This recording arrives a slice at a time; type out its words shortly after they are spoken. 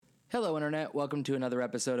Hello, Internet. Welcome to another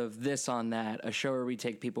episode of This on That, a show where we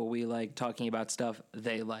take people we like talking about stuff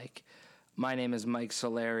they like. My name is Mike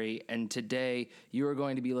Solari, and today you are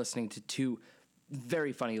going to be listening to two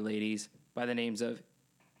very funny ladies by the names of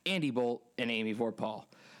Andy Bolt and Amy Vorpahl.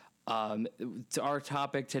 Our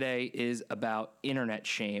topic today is about internet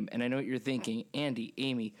shame, and I know what you're thinking, Andy,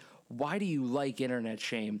 Amy, why do you like internet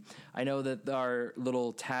shame? I know that our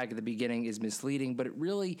little tag at the beginning is misleading, but it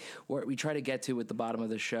really, what we try to get to at the bottom of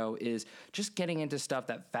the show is just getting into stuff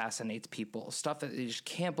that fascinates people, stuff that they just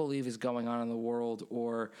can't believe is going on in the world,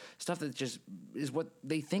 or stuff that just is what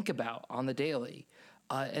they think about on the daily.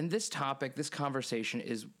 And this topic, this conversation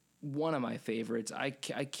is one of my favorites. I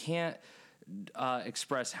can't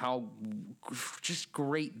express how just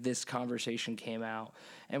great this conversation came out.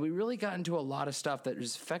 And we really got into a lot of stuff that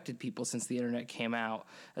has affected people since the internet came out,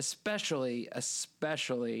 especially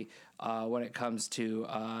when it comes to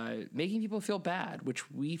making people feel bad,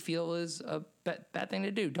 which we feel is a bad thing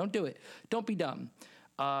to do. Don't do it. Don't be dumb.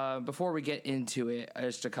 Before we get into it,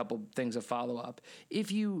 just a couple things of follow-up.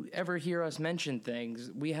 If you ever hear us mention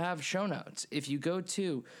things, we have show notes. If you go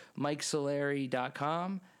to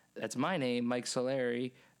MikeSolari.com, that's my name, Mike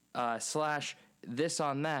Solari, / this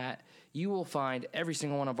on that, you will find every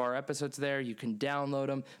single one of our episodes there. You can download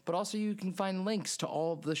them, but also you can find links to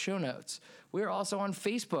all of the show notes. We're also on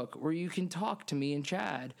Facebook, where you can talk to me and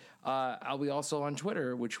Chad. I'll be also on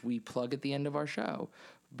Twitter, which we plug at the end of our show.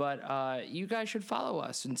 But you guys should follow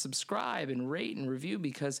us and subscribe and rate and review,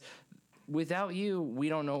 because without you, we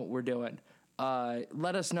don't know what we're doing.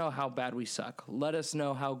 Let us know how bad we suck. Let us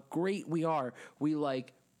know how great we are. We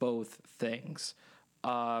like both things.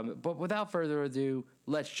 But without further ado,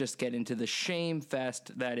 let's just get into the shame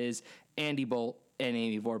fest that is Andy Bolt and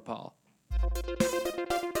Amy Vorpahl.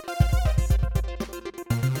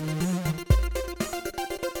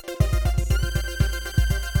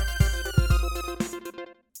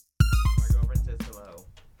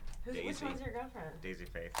 Which one's your girlfriend? Daisy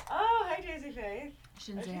Faith. Oh, hi, Daisy Faith. You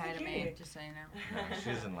shouldn't say hi to me, just so you know. No,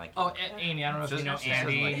 she doesn't like Oh, Amy, I don't know if you know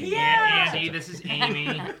Andy. Like Yeah. Andy, this is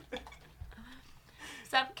Amy.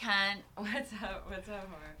 What's up, cunt? What's up? What's up,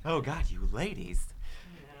 Mark? Oh, God, you ladies.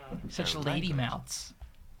 No. Such They're lady right. mouths.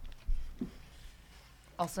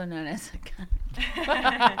 Also known as a cunt.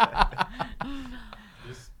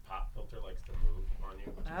 This pop filter likes to move on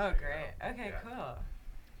you. which is Oh, very great. loud. Okay, Yeah. cool.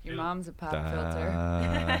 Your Yeah. mom's a pop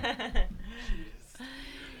filter. Jeez.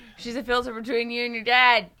 She's a filter between you and your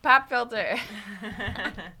dad. Pop filter.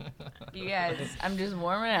 You guys, I'm just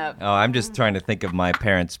warming up. Oh, I'm just trying to think of my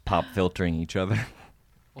parents pop filtering each other.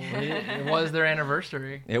 Well, it was their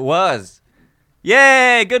anniversary. It was.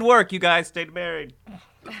 Yay! Good work, you guys. Stayed married.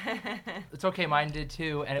 It's okay, mine did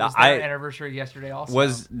too, and it was I- their anniversary yesterday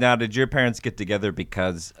also. Now, did your parents get together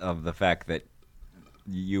because of the fact that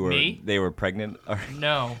they were pregnant? Or,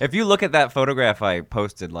 No. if you look at that photograph I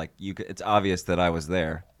posted, it's obvious that I was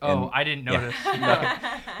there. Oh, And- I didn't notice.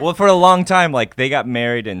 Well, for a long time, they got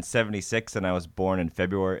married in '76, and I was born in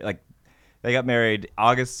February. They got married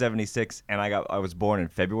August '76, and I was born in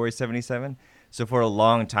February '77. So for a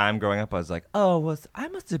long time growing up, I was like, oh, well, I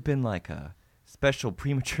must have been like a special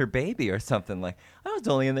premature baby or something. I was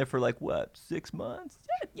only in there for 6 months?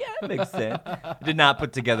 Yeah, that makes sense. I did not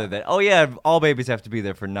put together that, oh yeah, all babies have to be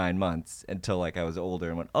there for 9 months until I was older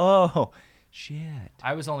and went, oh, shit.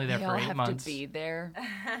 I was only there They for all 8 have months. to be there.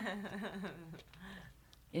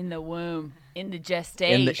 In the womb. In the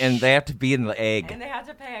gestation. And they have to be in the egg. And they have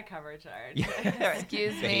to pay a cover charge. Yeah.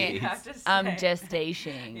 Excuse You me. have to I'm say-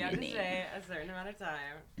 gestation. You have to say a certain amount of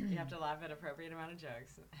time. You have to laugh at appropriate amount of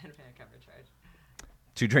jokes and pay a cover charge.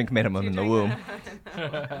 2 drink minimum in the Drink womb.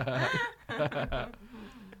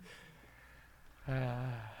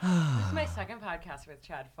 This is my second podcast with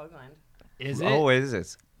Chad Fogland. Is it? Oh, is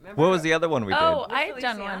this? Remember What was the other one we did? Oh, with I've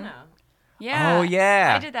done one. Feliciano? Yeah. Oh,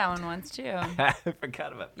 yeah. I did that one once too. I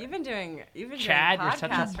forgot about that. You've been doing Chad, doing you're such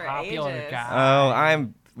a podcasts for popular ages. guy.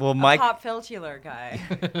 Oh, A Mike. pop filter guy.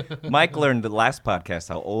 Mike learned the last podcast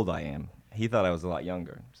how old I am. He thought I was a lot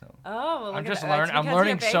younger. So, Oh, well, look I'm at just that. learning. That's I'm because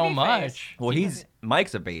learning you're so baby much. well,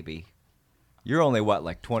 Mike's a baby. You're only what,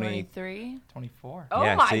 20? 23. 24. Oh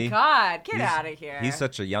Yeah, my see? God! Get He's- out of here. He's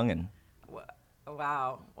such a youngin.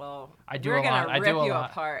 Wow. Well, I do we're a lot. gonna I rip do a you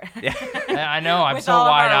lot. apart. I know. I'm With so all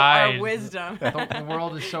of our wide-eyed. wisdom. The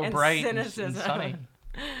world is so And bright and cynicism. sunny.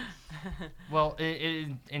 Well,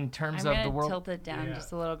 in terms I'm of going the to world, tilt it down Yeah.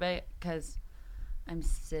 just a little bit because I'm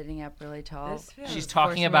sitting up really tall. This feels- she's Forcing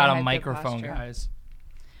talking me to about have a good microphone, posture. guys.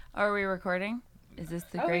 Are we recording? Is this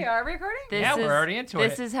the Oh, great? we are recording? This Yeah, is, we're already into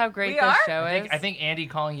This it. is how great We this are? show is. I think Andy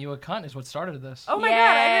calling you a cunt is what started this. Oh my God!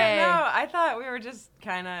 I didn't Yay. know. I thought we were just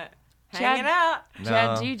kind of Hanging out.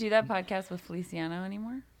 Chad, No. do you do that podcast with Feliciano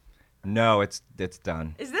anymore? No, it's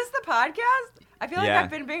done. Is this the podcast? I feel like Yeah. I've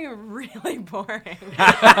been being really boring.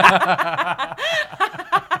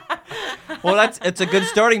 Well, it's a good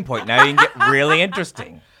starting point. Now you can get really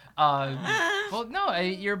interesting. Well, no,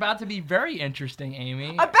 you're about to be very interesting,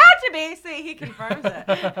 Amy. About to be. See, he confirms it.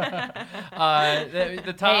 The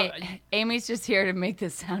top. Hey, Amy's just here to make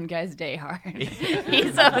this sound guy's day hard.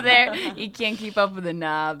 He's over there. He can't keep up with the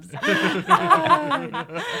knobs.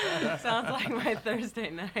 Sounds like my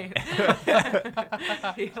Thursday night.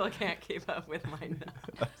 People can't keep up with my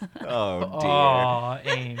nuts. Oh dear. Oh,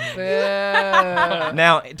 Amy. Boo.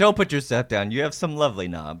 Now, don't put yourself down. You have some lovely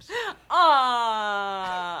knobs.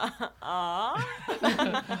 Aww.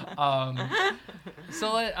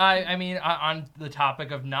 So I mean, on the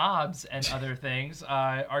topic of knobs and other things,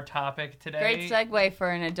 our topic today. Great segue for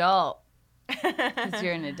an adult. Because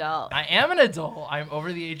you're an adult. I am an adult. I'm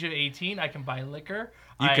over the age of 18. I can buy liquor.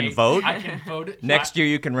 You can vote? I can vote. Next year,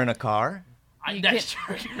 you can rent a car. Next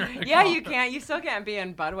year. I can rent a Yeah, car. you can't. You still can't be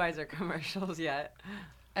in Budweiser commercials yet.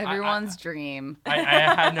 Everyone's dream. I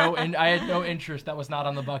had no interest. That was not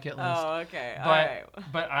on the bucket list. Oh, okay. All right.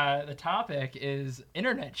 But the topic is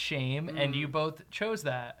internet shame, and Mm. you both chose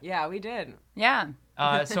that. Yeah, we did. Yeah.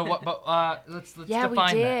 So what? But let's Yeah, we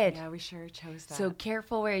define did. Yeah, we sure chose that. So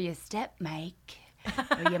careful where you step, Mike.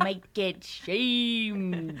 Or you might get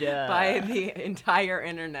shamed. by the entire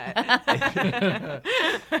internet. that.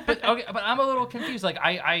 But okay, but I'm a little confused. Like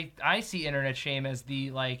I see internet shame as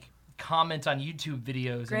the like comment on YouTube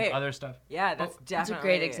videos Great. and other stuff. Yeah, that's That's definitely a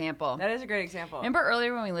great example. That is a great example. Remember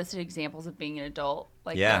earlier when we listed examples of being an adult,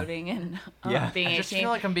 like Yeah. voting and Yeah. being I just 18? feel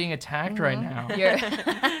like I'm being attacked right now. You're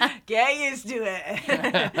Get used to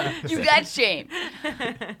it. you got shamed.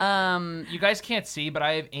 You guys can't see, but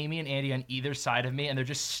I have Amy and Andy on either side of me, and they're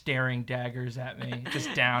just staring daggers at me,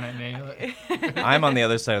 just down at me. I'm on the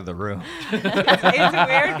other side of the room. It's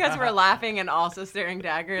weird because we're laughing and also staring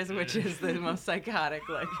daggers, which is the most psychotic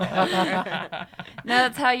look. No,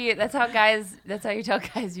 that's how you tell guys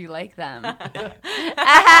you like them. Look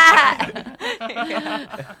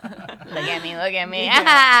at me.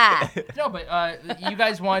 No, but you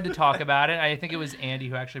guys wanted to talk about it. I think it was Andy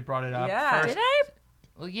who actually brought it up Yeah. first. Did I?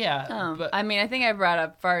 Well, yeah, but I mean, I think I brought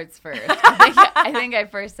up farts first. I think I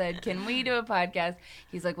first said, "Can we do a podcast?"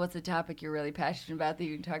 He's like, "What's the topic you're really passionate about that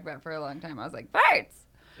you can talk about for a long time?" I was like, "Farts."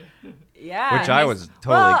 Yeah. Which I was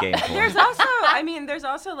totally Well, game for. there's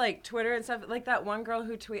also like Twitter and stuff, like that one girl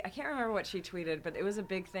who I can't remember what she tweeted, but it was a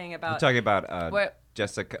big thing We're about talking about What?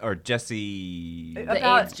 Jessica or Jesse. The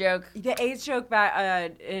About- AIDS joke. the AIDS joke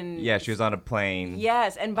back in. Yeah, she was on a plane.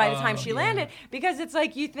 Yes, and by the time Oh, she yeah. landed, because it's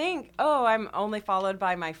like you think, oh, I'm only followed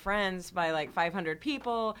by my friends by like 500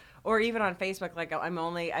 people, or even on Facebook, like I've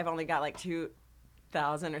only got like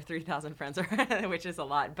 2,000 or 3,000 friends, which is a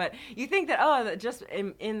lot. But you think that, that just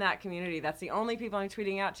in that community, that's the only people I'm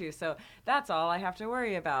tweeting out to. So that's all I have to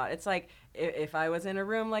worry about. It's like if I was in a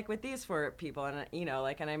room like with these 4 people, and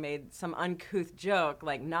and I made some uncouth joke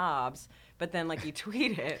like knobs, but then like you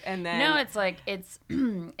tweet it, and then No, it's like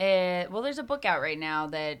well, there's a book out right now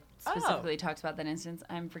that specifically talks about that instance.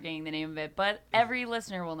 I'm forgetting the name of it, but every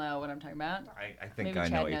listener will know what I'm talking about. I think Maybe I know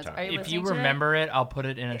Chad what you're knows. talking Are about. you if you listening to it? remember it, I'll put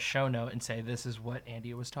it in a show note and say this is what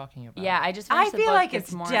Andy was talking about. Yeah, I just I finished the feel book like this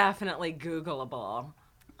it's morning. definitely Googleable.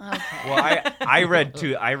 Okay. Well, I read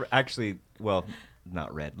two. I actually, well,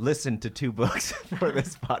 not read, listened to 2 books for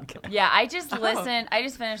this podcast. Yeah, I just listened. I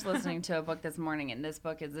just finished listening to a book this morning, and this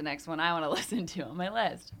book is the next one I want to listen to on my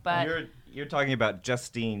list. But You're talking about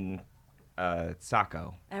Justine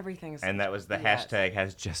Sacco, Everything's and that was the yes. hashtag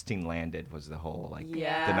has Justine landed was the whole like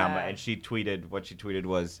Yeah. phenomenon. And she tweeted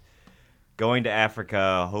was going to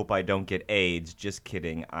Africa. Hope I don't get AIDS. Just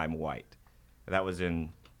kidding. I'm white. That was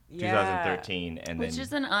in Yeah. 2013, and which then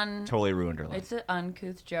is an totally ruined her life. It's an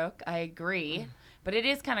uncouth joke. I agree, but it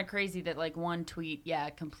is kind of crazy that like one tweet,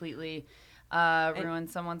 completely ruined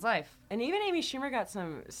someone's life. And even Amy Schumer got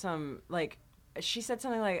some like she said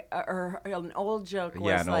something like or an old joke was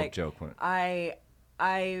Yeah, an old like joke went- I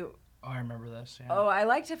Oh, I remember this. Yeah. Oh, I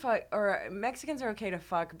like to fuck, or Mexicans are okay to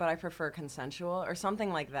fuck, but I prefer consensual, or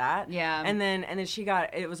something like that. Yeah. And then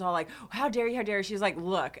it was all like, how dare you, how dare you? She's like,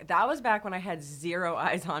 look, that was back when I had 0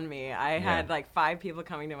 eyes on me. I had like 5 people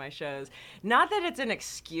coming to my shows. Not that it's an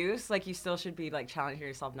excuse, like you still should be like challenging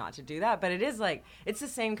yourself not to do that, but it is like, it's the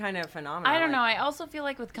same kind of phenomenon. I don't like, know. I also feel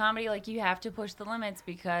like with comedy, like you have to push the limits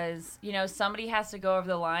because somebody has to go over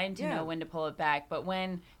the line to know when to pull it back. But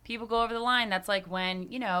when people go over the line, that's like when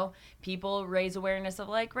people raise awareness of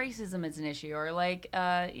like racism is an issue or like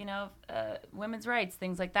women's rights,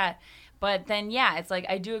 things like that. But then, yeah, it's like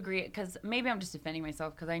I do agree because maybe I'm just defending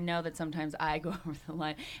myself because I know that sometimes I go over the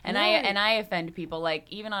line and I offend people. Like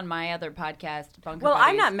even on my other podcast, Bunker Well, Buddies.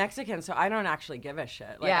 I'm not Mexican, so I don't actually give a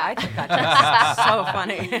shit. Like, Yeah. I think that's just so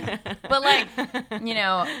funny. But like, you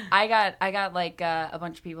know, I got like a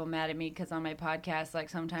bunch of people mad at me because on my podcast, like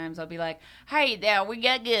sometimes I'll be like, "Hey, there, we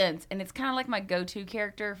got guns," and it's kind of like my go-to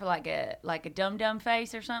character for like a dumb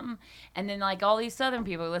face or something. And then like all these Southern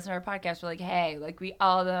people who listen to our podcast are like, "Hey, like we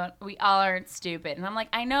all aren't stupid," and I'm like,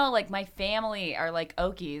 I know, like my family are like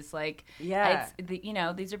Okies, like Yeah. you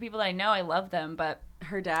know, these are people that I know, I love them, but.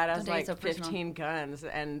 Her dad has Don't take like it so personal. 15 guns,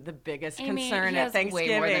 and the biggest Amy, concern he at has Thanksgiving.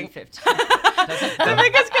 way more than 15. The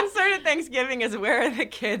biggest concern at Thanksgiving is where are the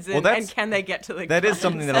kids and, that's- and can they get to the That guns? is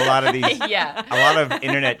something that a lot of these, Yeah. a lot of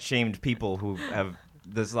internet shamed people who have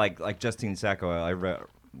this, like Justine Sacco. I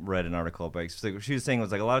read an article about. She was saying it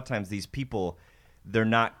was like a lot of times these people, they're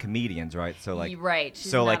not comedians, right? So like, Right, she's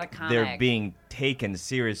so not like a they're comic. being taken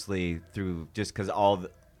seriously through just because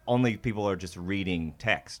only people are just reading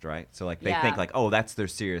text, right? So like they Yeah. think like, oh, that's their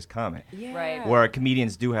serious comment. Yeah. Right. Where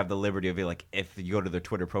comedians do have the liberty of like, if you go to their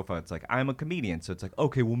Twitter profile, it's like, I'm a comedian. So it's like,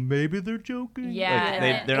 okay, well, maybe they're joking. Yeah, Like, and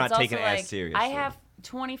then they're not it's taking it also as like, seriously. I have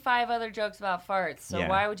 25 other jokes about farts, so Yeah.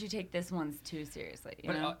 why would you take this one's too seriously? You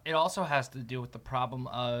But know? it also has to do with the problem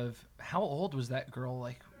of how old was that girl?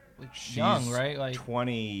 Like young, right? Like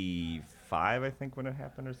 25, I think, when it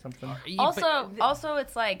happened or something. Also,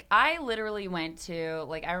 it's like I literally went to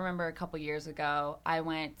like I remember a couple years ago I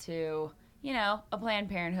went to a Planned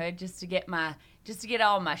Parenthood just to get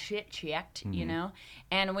all my shit checked, you know.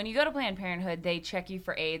 And when you go to Planned Parenthood, they check you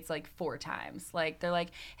for AIDS like 4 times. Like they're like,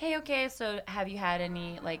 hey, okay, so have you had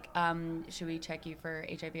any like should we check you for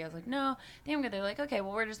HIV? I was like, no, I think I'm good. They're like, okay,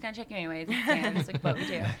 well we're just gonna check you anyways. And it's like, what we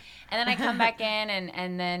do. And then I come back in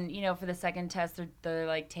and then for the second test they're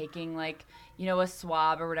like taking like a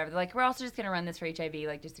swab or whatever. They're like, we're also just going to run this for HIV,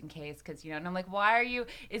 like, just in case, because, and I'm like, why are you,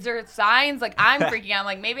 is there signs? Like, I'm freaking out. I'm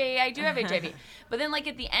like, maybe I do have HIV. But then, like,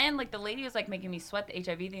 at the end, like, the lady was, like, making me sweat the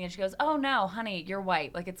HIV thing, and she goes, oh, no, honey, you're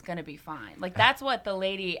white. Like, it's going to be fine. Like, that's what the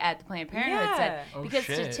lady at the Planned Parenthood said. Oh, because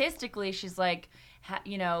shit. statistically, she's like,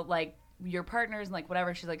 like, your partners and like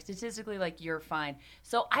whatever, she's like, statistically, like, you're fine.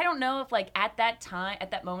 So I don't know if like at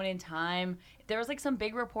that moment in time, there was like some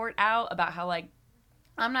big report out about how like,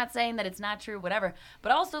 I'm not saying that it's not true, whatever,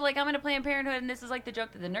 but also like I'm in a Planned Parenthood and this is like the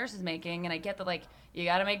joke that the nurse is making, and I get that like you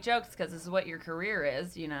got to make jokes because this is what your career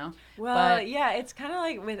is, Well, but, yeah, it's kind of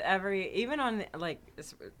like with even on like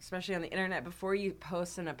especially on the internet, before you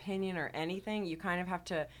post an opinion or anything, you kind of have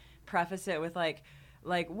to preface it with like,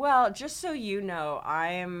 well, just so you know,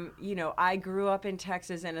 I grew up in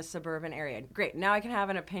Texas in a suburban area. Great. Now I can have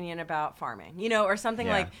an opinion about farming, or something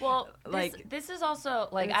Yeah. like. well, like this is also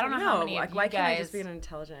like it's I don't know like, how no, many like, of why you can't I guys. just be an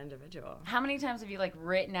intelligent individual? How many times have you like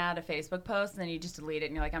written out a Facebook post and then you just delete it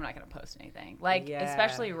and you're like, I'm not going to post anything? Like, Yeah.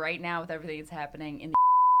 especially right now with everything that's happening in the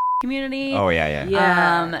community. Oh, yeah.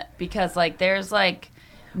 Yeah. Because like there's like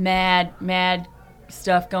mad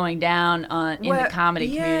stuff going down in the Well, comedy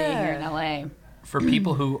community here in yeah. LA. for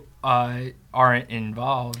people who aren't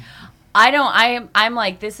involved. I'm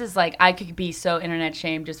like, this is like, I could be so internet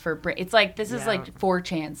shamed just for, it's like, this is Yeah. like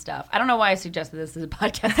 4chan stuff. I don't know why I suggested this as a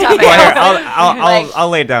podcast topic. Well, here, Like- I'll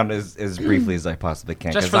lay it down as briefly as I possibly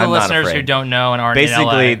can. Just 'cause for the I'm not listeners who afraid. don't know and aren't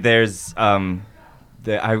Basically, in LA. there's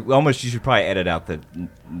you should probably edit out the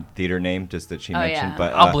theater name just that she Oh, mentioned, yeah.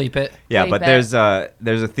 but I'll bleep it. Yeah, Bleep but it.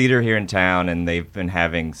 there's a theater here in town, and they've been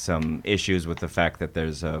having some issues with the fact that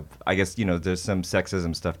there's I guess there's some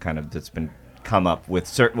sexism stuff kind of that's been come up with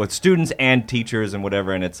students and teachers and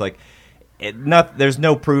whatever, and it's like there's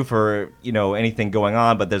no proof or anything going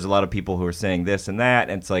on, but there's a lot of people who are saying this and that,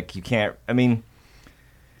 and it's like you can't. I mean,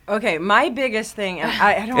 Okay, my biggest thing, and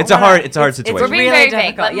I don't. It's a hard situation. We're It's being really very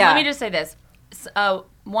vague. difficult. Let me just say this.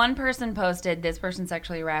 One person posted, this person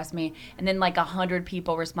sexually harassed me, and then like 100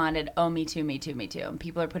 people responded, oh, me too, me too, me too. And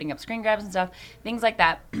people are putting up screen grabs and stuff, things like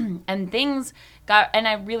that. And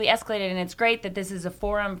I really escalated, and it's great that this is a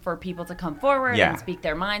forum for people to come forward Yeah. and speak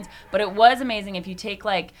their minds. But it was amazing if you take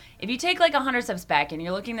like 100 steps back and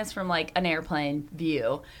you're looking this from like an airplane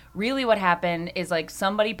view. Really what happened is like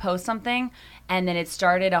somebody posts something, and then it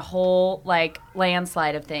started a whole like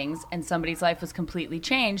landslide of things, and somebody's life was completely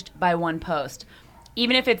changed by one post.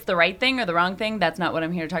 Even if it's the right thing or the wrong thing, that's not what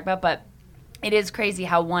I'm here to talk about. But it is crazy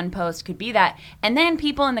how one post could be that. And then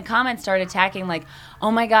people in the comments start attacking, like,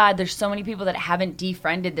 oh my God, there's so many people that haven't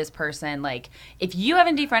defriended this person. Like, if you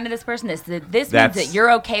haven't defriended this person, this means that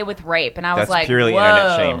you're okay with rape. And I was like, purely whoa.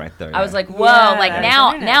 internet shame right there. I was yeah. like, whoa. Yeah, like, that's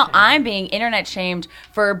now internet shame. I'm being internet shamed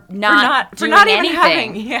for not doing even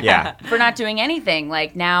anything. having, Yeah. For not doing anything.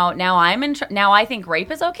 Like, now I'm in now I think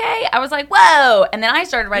rape is okay. I was like, whoa. And then I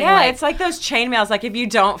started writing Yeah, like, it's like those chainmails. Like if you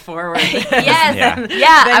don't forward this, yes, Yeah.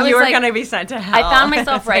 yeah. then I was you are like, going to be sent to hell. I found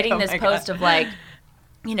myself It's like, writing oh this my post God. of like,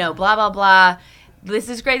 you know, blah, blah, blah. This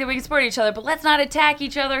is great that we can support each other, but let's not attack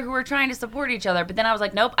each other who are trying to support each other. But then I was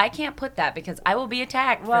like, nope, I can't put that because I will be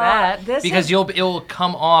attacked for that. This Because is, it'll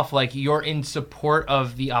come off like you're in support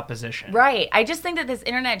of the opposition. Right. I just think that this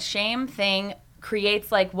internet shame thing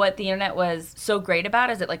creates like what the internet was so great about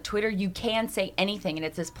is that like Twitter, you can say anything and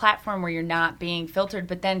it's this platform where you're not being filtered,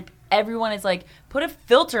 but then everyone is like, put a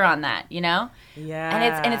filter on that, you know?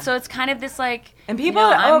 yeah, And it's so it's kind of this like, and you people,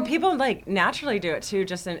 know, people like naturally do it too,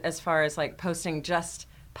 just as far as like posting just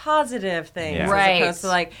positive things, Yeah. as Right. opposed to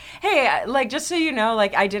like, hey, like just so you know,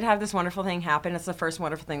 like I did have this wonderful thing happen. It's the first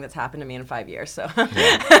wonderful thing that's happened to me in 5 years. So,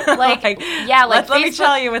 Like, yeah, like let me Facebook-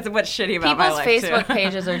 tell you what's shitty about my people's life Facebook too.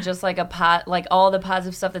 pages are just like like all the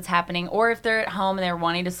positive stuff that's happening. Or if they're at home and they're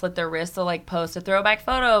wanting to slit their wrists, they'll like post a throwback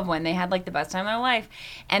photo of when they had like the best time of their life.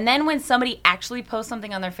 And then when somebody actually posts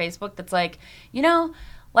something on their Facebook that's like, you know,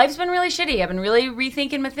 life's been really shitty. I've been really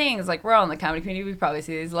rethinking my things. Like, we're all in the comedy community. We probably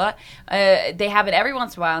see these a lot. They have it every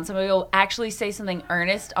once in a while, and somebody will actually say something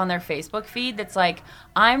earnest on their Facebook feed that's like,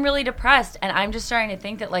 I'm really depressed, and I'm just starting to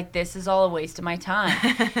think that, like, this is all a waste of my time.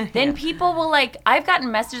 Then people will, like, I've gotten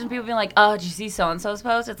messages and people being like, oh, did you see so-and-so's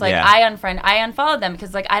post? It's like, Yeah. I unfollowed them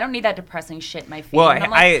because, like, I don't need that depressing shit in my feed. Well, And I'm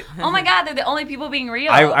like, oh my God, they're the only people being real.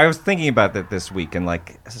 I was thinking about that this week, and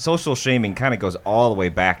like social shaming kind of goes all the way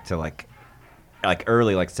back to like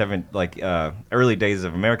early early days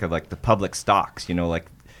of America, like the public stocks. You know, like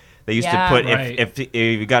they used Yeah. to put Right. if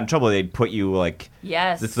you got in trouble, they'd put you like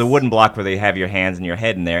Yes. it's the wooden block where they have your hands and your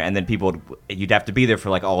head in there, and then you'd have to be there for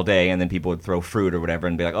like all day, and then people would throw fruit or whatever,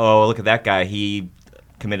 and be like, oh, look at that guy, he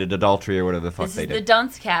committed adultery or whatever the fuck This they is did. the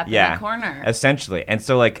dunce cap in the corner. Essentially. And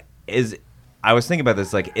so like I was thinking about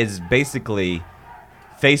this, like is basically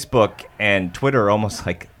Facebook and Twitter are almost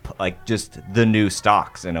like just the new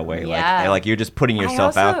stocks in a way. Yeah. Like you're just putting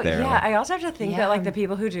yourself out there. Yeah, like- I also have to think Yeah. that like the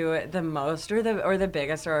people who do it the most or the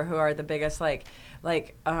biggest or who are the biggest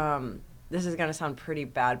this is going to sound pretty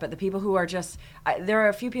bad, but the people who are just there are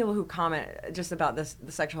a few people who comment just about the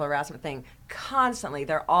sexual harassment thing constantly.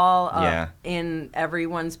 They're all up Yeah. in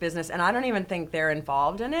everyone's business, and I don't even think they're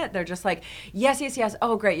involved in it. They're just like, yes.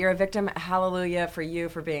 Oh, great, you're a victim. Hallelujah for you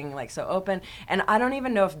for being like so open. And I don't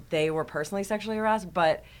even know if they were personally sexually harassed,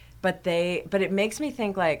 but it makes me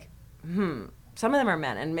think like, some of them are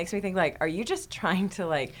men, and it makes me think like, are you just trying to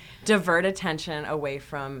like divert attention away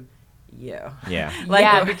from you? Yeah. Like,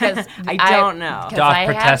 yeah, because I don't know. because Doc I have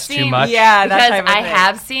protest too seen- much? Yeah, that because type of I thing.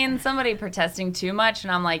 have seen somebody protesting too much,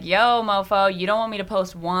 and I'm like, yo, mofo, you don't want me to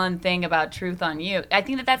post one thing about truth on you. I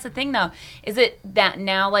think that's the thing, though, is it that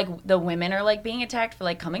now like the women are like being attacked for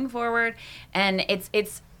like coming forward, and it's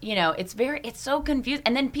you know, it's so confused.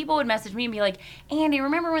 And then people would message me and be like, Andy,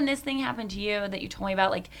 remember when this thing happened to you that you told me about?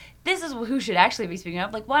 Like, this is who should actually be speaking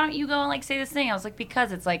up. Like, why don't you go and like say this thing? I was like,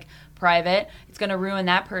 because it's like private. It's going to ruin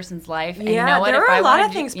that person's life. And you know what? there If were I a lot wanted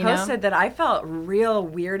of things you know? posted that I felt real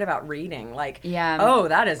weird about reading. Like, Yeah. oh,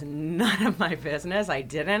 that is none of my business. I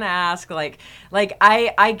didn't ask. Like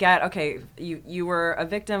I get, okay, you were a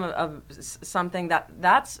victim of something that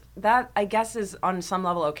I guess is on some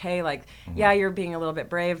level okay. Like, yeah, you're being a little bit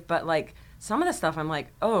brave, but like some of the stuff I'm like,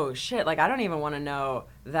 oh shit, like I don't even want to know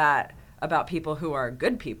that about people who are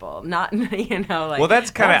good people, not like. Well,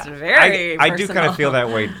 that's kind of very. I do kind personal. of feel that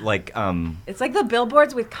way. Like, It's like the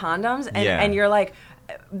billboards with condoms, Yeah. and you're like,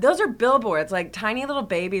 those are billboards. Like tiny little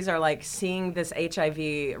babies are like seeing this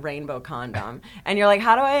HIV rainbow condom, and you're like,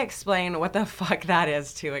 how do I explain what the fuck that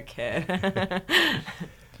is to a kid?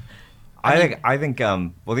 I think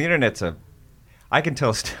well, the internet's I can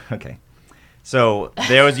tell. Okay. So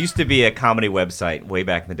there used to be a comedy website way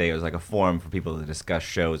back in the day. It was like a forum for people to discuss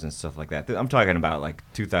shows and stuff like that. I'm talking about like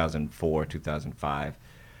 2004, 2005.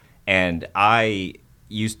 And I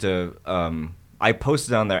used to, I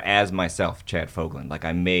posted on there as myself, Chad Fogland. Like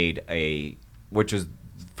I made which was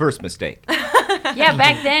first mistake. Yeah,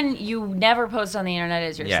 back then you never post on the internet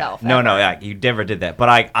as yourself. Yeah. No, ever. yeah, you never did that. But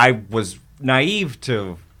I was naive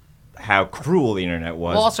to how cruel the internet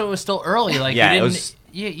was. Well, also it was still early. Like Yeah, it you didn't. was-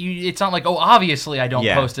 It's not like, oh, obviously I don't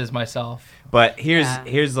Yeah. post as myself. But here's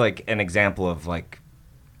Yeah. like an example of like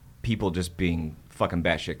people just being fucking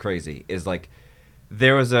batshit crazy. Is like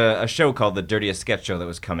there was a show called The Dirtiest Sketch Show that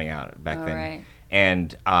was coming out back then. Right.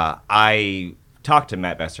 And I talked to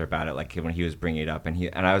Matt Besser about it, like when he was bringing it up, and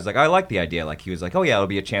I was like, I like the idea. Like he was like, oh yeah, it'll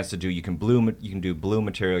be a chance to do. You can do blue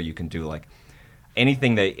material. You can do like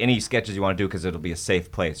any sketches you want to do because it'll be a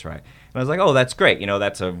safe place, right? And I was like, oh, that's great. You know,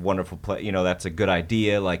 that's a wonderful play. You know, that's a good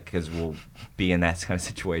idea. Like because we'll be in that kind of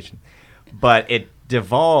situation. But it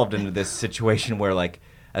devolved into this situation where like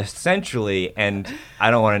essentially, and I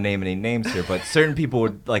don't want to name any names here, but certain people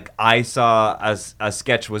would like. I saw a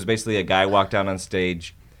sketch was basically a guy walked out on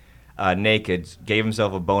stage. Naked, gave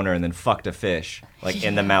himself a boner, and then fucked a fish like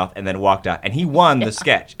in the mouth, and then walked out. And he won the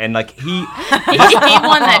sketch. And like he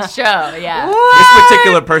won that show. Yeah. This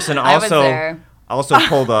particular person I was there. also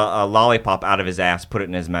pulled a lollipop out of his ass, put it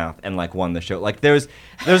in his mouth, and like won the show. Like there's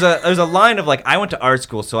a line of like I went to art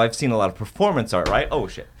school, so I've seen a lot of performance art, right? Oh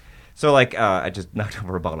shit. So like I just knocked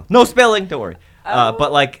over a bottle. No spelling, don't worry.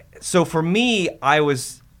 But like so for me, I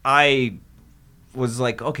was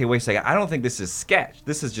like, okay, wait a second. I don't think this is sketch.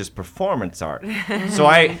 This is just performance art. So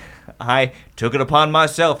I took it upon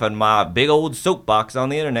myself and my big old soapbox on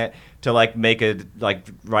the internet to like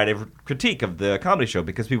write a critique of the comedy show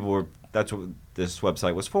because that's what this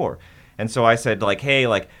website was for. And so I said like, hey,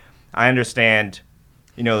 like I understand,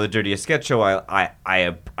 you know, the Dirtiest Sketch Show.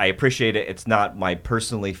 I appreciate it. It's not my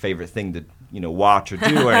personally favorite thing to watch or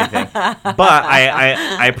do or anything, but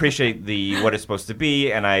I appreciate what it's supposed to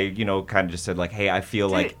be, and I kind of just said like, hey, I feel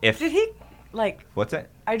did he like what's that?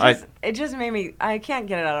 It just made me. I can't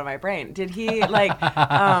get it out of my brain. Did he like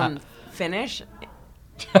finish?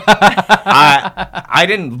 I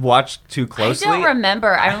didn't watch too closely. I don't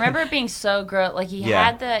remember. I remember it being so gross. Like he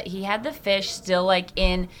had the fish still like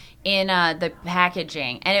in the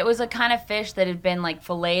packaging, and it was a kind of fish that had been like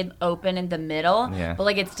filleted open in the middle, but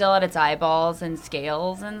like it still had its eyeballs and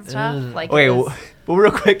scales and stuff. Like okay, well,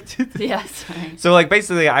 real quick. Yeah, sorry. So like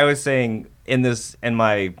basically, I was saying in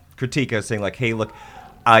my critique, I was saying like, hey, look.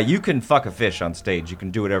 You can fuck a fish on stage. You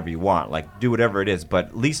can do whatever you want. Like, do whatever it is, but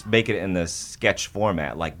at least make it in the sketch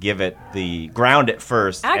format. Like, ground it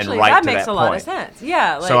first and right to that point. Actually, that makes a lot of sense.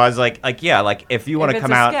 Yeah. So I was like, if you want to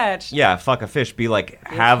come out, sketch, fuck a fish. Be like,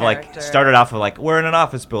 start it off with like, we're in an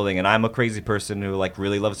office building and I'm a crazy person who like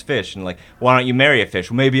really loves fish and like, why don't you marry a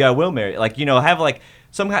fish? Well, maybe I will marry. Like, have like.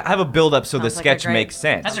 Have a build up so the sketch makes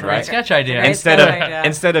sense. That's a right? great sketch idea.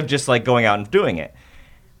 Instead of just like going out and doing it.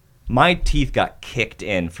 My teeth got kicked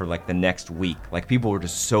in for like the next week. Like people were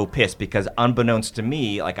just so pissed because unbeknownst to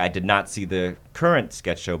me, like I did not see the current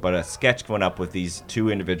sketch show, but a sketch went up with these two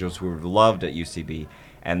individuals who were loved at UCB.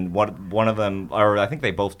 And one of them, or I think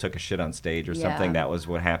they both took a shit on stage or something. That was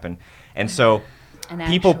what happened. And so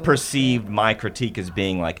people perceived my critique as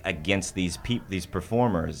being like against these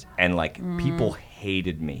performers. And like people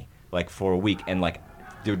hated me like for a week. And like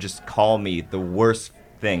they would just call me the worst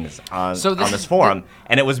things on this forum,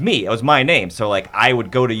 and it was me. It was my name. So like I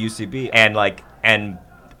would go to UCB and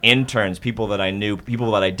interns, people that I knew,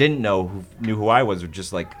 people that I didn't know who knew who I was, would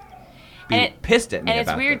just like be pissed at me. And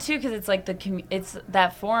it's weird too because it's like it's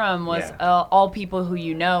that forum was all people who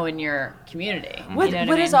you know in your community.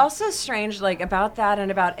 What is also strange like about that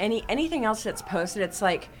and about anything else that's posted, it's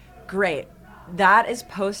like great. That is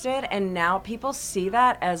posted, and now people see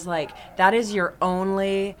that as like that is your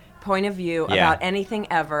only point of view about anything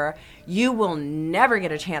ever. You will never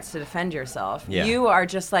get a chance to defend yourself. Yeah. You are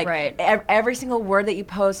just like every single word that you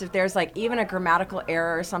post. If there's like even a grammatical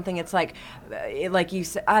error or something, it's like you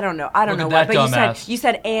said. I don't know what, but you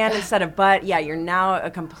said and instead of but. Yeah, you're now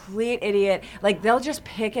a complete idiot. Like they'll just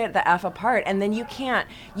pick it the F apart, and then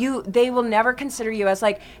they will never consider you as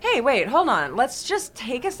like, hey, wait, hold on, let's just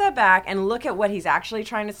take a step back and look at what he's actually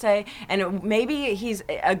trying to say, and maybe he's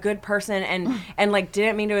a good person and like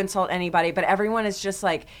didn't mean to insult anybody, but everyone is just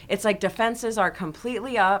like, it's like defenses are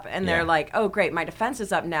completely up, and they're like, oh great, my defense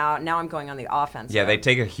is up now I'm going on the offense. They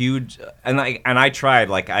take a huge and I tried,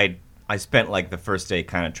 like I spent like the first day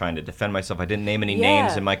kind of trying to defend myself. I didn't name any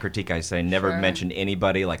names in my critique. I never mentioned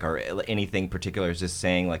anybody like or anything particular. I was just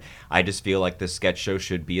saying like I just feel like the sketch show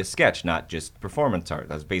should be a sketch, not just performance art.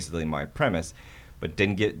 That's basically my premise. But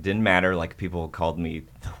didn't matter. Like people called me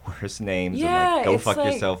the worst names. Yeah, and like, go fuck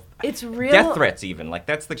yourself. It's real. Death threats even. Like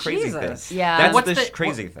that's the crazy thing. Yeah. That's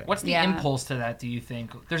crazy thing. What's the impulse to that? Do you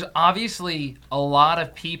think there's obviously a lot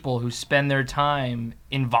of people who spend their time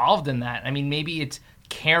involved in that? I mean, maybe it's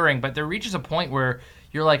caring, but there reaches a point where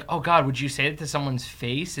you're like, oh God, would you say it to someone's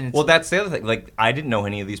face? And it's that's the other thing. Like I didn't know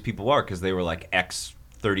any of these people are because they were like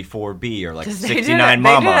X34B or like 69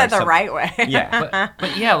 Mama. They did it the right way. Yeah.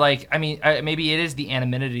 but yeah, like, I mean, maybe it is the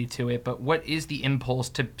anonymity to it, but what is the impulse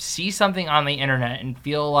to see something on the internet and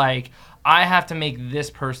feel like I have to make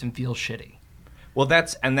this person feel shitty? Well,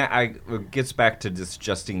 it gets back to this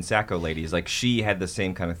Justine Sacco lady. Like, she had the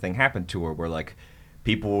same kind of thing happen to her, where like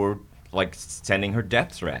people were like sending her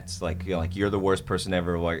death threats, like you're the worst person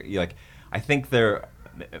ever. Like I think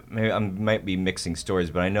maybe I might be mixing stories,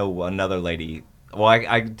 but I know another lady. Well,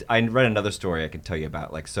 I read another story I can tell you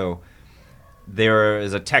about. Like, so there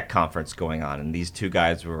is a tech conference going on, and these two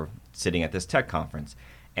guys were sitting at this tech conference,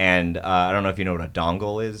 and I don't know if you know what a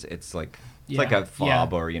dongle is. It's like like a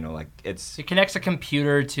fob, or like it's. It connects a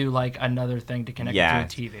computer to like another thing to connect it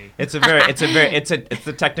to a TV. It's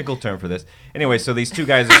a technical term for this. Anyway, so these two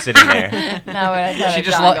guys are sitting there. No, I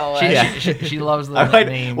thought She loves the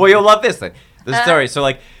name. Well, you'll love this thing. The story. So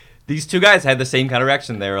like, these two guys had the same kind of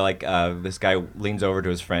reaction. They were like, this guy leans over to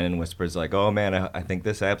his friend and whispers like, "Oh man, I think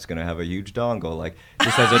this app's gonna have a huge dongle." Like,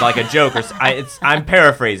 just as like a joke, or I'm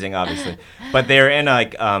paraphrasing obviously, but they're in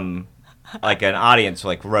like an audience,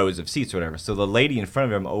 like rows of seats or whatever. So the lady in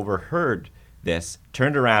front of him overheard this,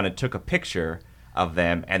 turned around and took a picture of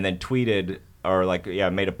them, and then tweeted or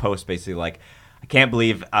made a post basically like, "I can't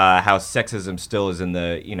believe how sexism still is in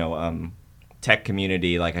the tech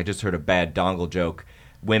community. Like, I just heard a bad dongle joke.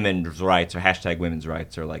 Women's rights," or hashtag women's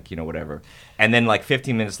rights, or like whatever. And then like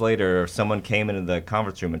 15 minutes later, someone came into the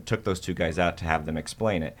conference room and took those two guys out to have them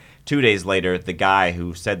explain it. 2 days later, the guy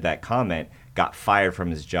who said that comment got fired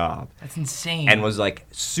from his job. That's insane. And was like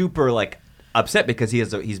super like upset because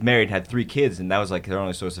he's married, had 3 kids, and that was like their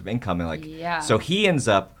only source of income. And like, so he ends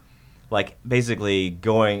up like basically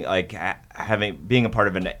going like being a part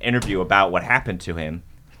of an interview about what happened to him,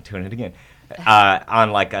 doing it again,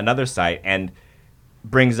 on like another site, and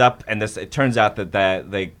brings up, and it turns out that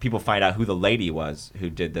the people find out who the lady was who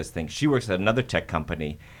did this thing. She works at another tech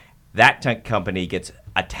company. That tech company gets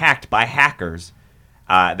attacked by hackers.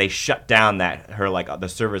 They shut down the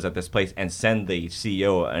servers at this place and send the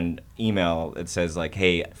CEO an email that says like,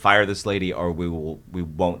 "Hey, fire this lady or we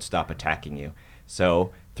won't stop attacking you."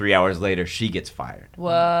 So 3 hours later, she gets fired.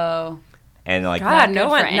 Whoa. And like, God, no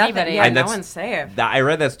one, anybody. nothing, no one's safe. I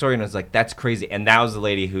read that story and I was like, that's crazy. And that was the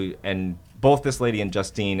lady who, and both this lady and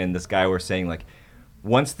Justine and this guy were saying like,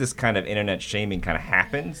 once this kind of internet shaming kind of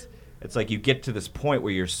happens, it's like you get to this point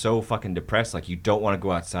where you're so fucking depressed, like you don't want to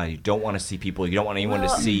go outside, you don't want to see people, you don't want anyone to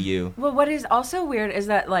see you. Well, what is also weird is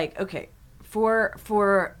that like, okay,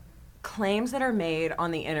 for claims that are made on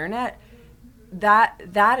the internet,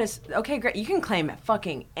 that is okay, great. You can claim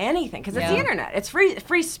fucking anything because it's the internet. It's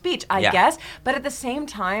free speech, I guess. But at the same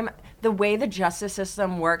time, the way the justice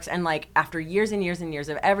system works, and like after years and years and years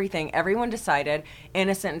of everything, everyone decided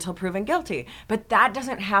innocent until proven guilty. But that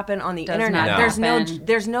doesn't happen on the internet. No.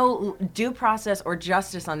 There's no due process or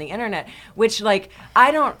justice on the internet. Which like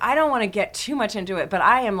I don't want to get too much into it, but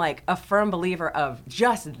I am like a firm believer of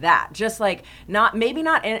just that. Just like maybe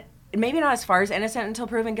not as far as innocent until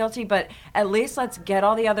proven guilty, but at least let's get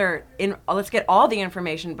all the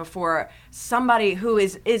information before somebody who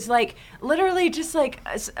is like literally just like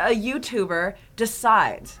a YouTuber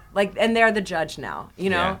decides, like, and they're the judge now, you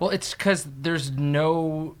know? Yeah. Well, it's because there's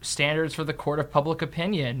no standards for the court of public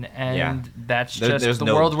opinion, and that's just there's the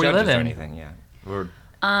no world we live judges or in. anything, We're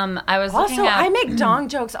I was Also, looking at... I make dong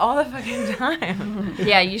jokes all the fucking time.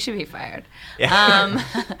 Yeah, you should be fired.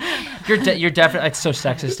 You're definitely... It's so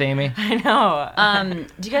sexist, Amy. I know.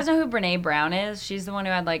 Do you guys know who Brene Brown is? She's the one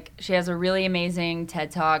who had she has a really amazing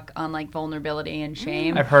TED Talk on like vulnerability and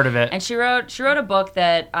shame. I've heard of it. And she wrote a book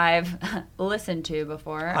that I've listened to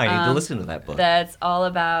before. I need to listen to that book. That's all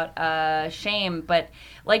about shame, but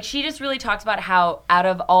like she just really talks about how out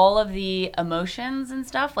of all of the emotions and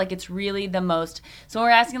stuff, like it's really the most. So when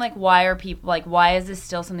we're asking like why is this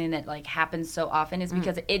still something that like happens so often, is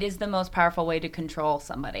because it is the most powerful way to control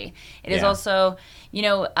somebody. It is also,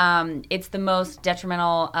 it's the most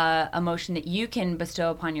detrimental emotion that you can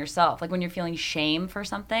bestow upon yourself. Like when you're feeling shame for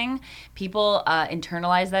something, people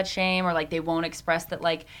internalize that shame, or like they won't express that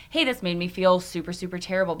like, hey, this made me feel super, super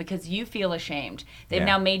terrible, because you feel ashamed. They've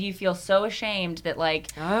now made you feel so ashamed that like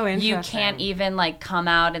you can't even like come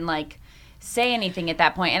out and like say anything at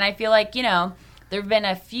that point. And I feel like, there have been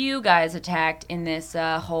a few guys attacked in this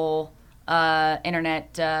whole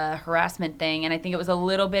internet harassment thing, and I think it was a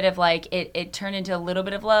little bit of like it turned into a little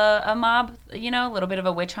bit of a mob, a little bit of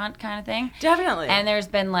a witch hunt kind of thing. Definitely. And there's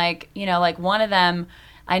been like like one of them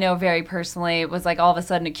I know very personally was like all of a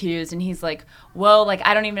sudden accused, and he's like, whoa, like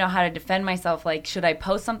I don't even know how to defend myself, like should I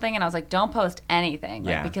post something? And I was like, don't post anything,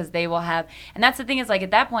 like, because they will have. And that's the thing, is like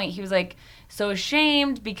at that point he was like so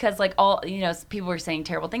ashamed because like all people were saying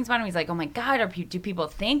terrible things about him. He's like, oh my God, do people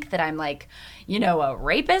think that I'm like a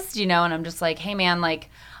rapist? And I'm just like, hey man, like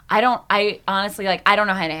I honestly, like, I don't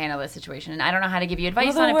know how to handle this situation, and I don't know how to give you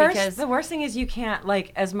advice on it because the worst thing is you can't,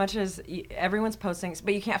 like, as much as everyone's posting,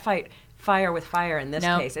 but you can't fight fire with fire in this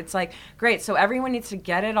case. It's like, great, so everyone needs to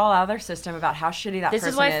get it all out of their system about how shitty that this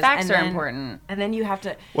person is why is. facts are important. And then you have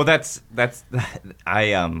to... Well, that's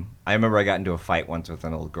I remember I got into a fight once with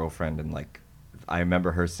an old girlfriend, and like I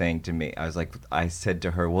remember her saying to me, I said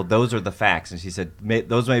to her, well, those are the facts, and she said,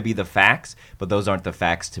 those may be the facts, but those aren't the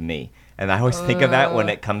facts to me. And I always think of that when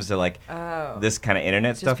it comes to like this kind of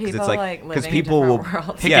internet stuff, because it's like because people will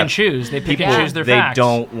pick and choose. They pick and choose their facts. They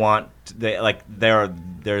don't want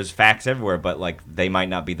there's facts everywhere, but like they might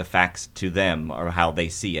not be the facts to them or how they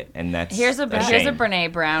see it, and that's here's a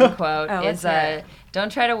Brene Brown quote: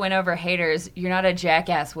 "Don't try to win over haters. You're not a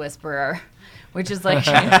jackass whisperer." Which is like,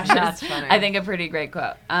 that's funny. I think a pretty great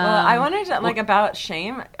quote. Well, I wanted to, like, about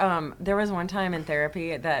shame. There was one time in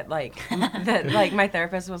therapy that my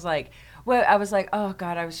therapist was like, well, I was like, oh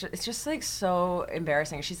God, it's just like so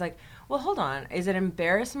embarrassing. She's like, well, hold on, is it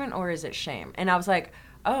embarrassment or is it shame? And I was like,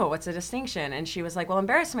 oh, what's the distinction? And she was like, well,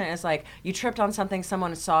 embarrassment is like you tripped on something,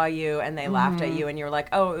 someone saw you and they laughed at you and you were like,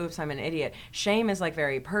 oh, oops, I'm an idiot. Shame is like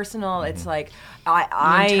very personal. It's like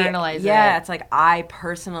I internalize it. Yeah, it's like I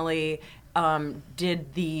personally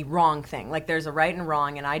did the wrong thing. Like there's a right and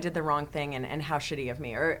wrong, and I did the wrong thing, and how shitty of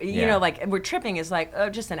me. Or you know, like we're tripping is like,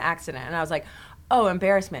 oh, just an accident. And I was like, oh,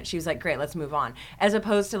 embarrassment. She was like, great, let's move on. As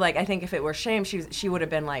opposed to like, I think if it were shame, she would have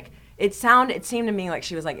been like, it seemed to me like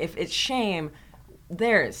she was like, if it's shame,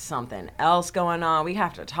 there's something else going on. We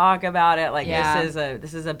have to talk about it. Like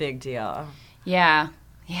this is a big deal. Yeah.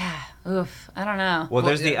 Oof. I don't know. Well,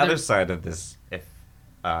 there's the other side of this. If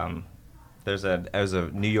there's a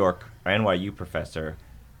New York or NYU professor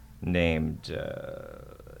named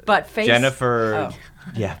Buttface. Jennifer.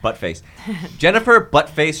 Yeah, Buttface. Jennifer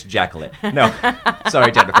Buttface Jacqueline. No,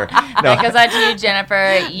 sorry, Jennifer. No, that goes out to you,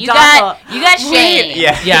 Jennifer. You got shame.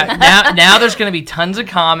 Yeah. Now there's gonna be tons of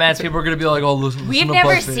comments. People are gonna be like, "Oh, listen We've to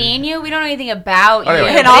never Buttface. seen you. We don't know anything about you.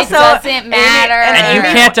 And But also, it doesn't matter. And you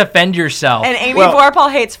can't defend yourself." And Amy Vorpahl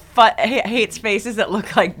hates faces that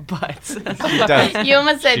look like butts. she does. You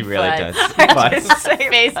almost said She really butts. does. Butts.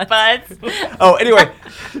 Face butts. Oh, anyway,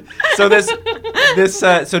 so this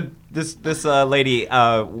lady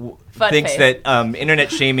thinks that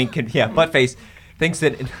internet shaming can Buttface thinks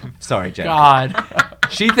that sorry, Jen. God.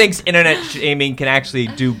 She thinks internet shaming can actually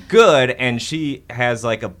do good, and she has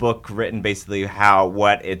like a book written basically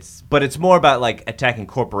but it's more about like attacking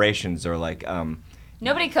corporations or like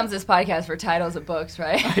Nobody comes to this podcast for titles of books,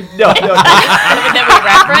 right? no That we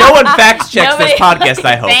reference? no one fact checks this podcast,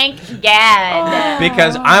 I hope. Thank God.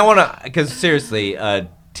 Because seriously,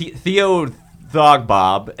 Theo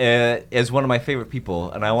Thogbob is one of my favorite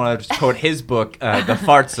people, and I want to just quote his book, The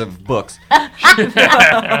Farts of Books,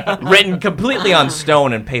 written completely on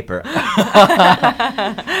stone and paper.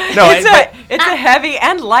 It's a heavy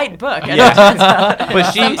and light book.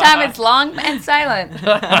 But Sometimes it's long and silent.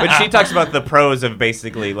 But she talks about the pros of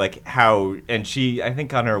basically like how, and I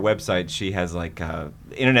think on her website she has like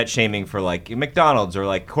internet shaming for like McDonald's or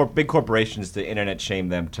like big corporations to internet shame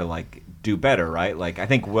them to like do better, right? Like I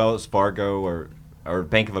think Wells Fargo or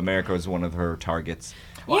Bank of America is one of her targets.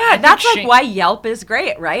 Yeah, that's like why Yelp is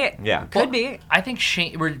great, right? Yeah, could be. I think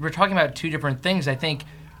we're talking about two different things. I think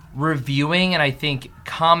reviewing and I think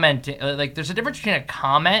commenting, like there's a difference between a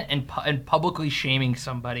comment and publicly shaming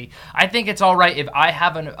somebody. I think it's all right if I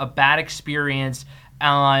have a bad experience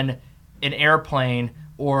on an airplane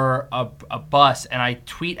or a bus and I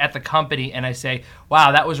tweet at the company and I say,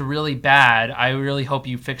 wow, that was really bad. I really hope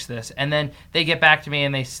you fix this. And then they get back to me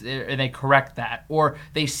and they correct that. Or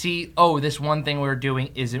they see, oh, this one thing we're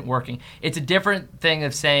doing isn't working. It's a different thing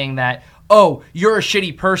of saying that, oh, you're a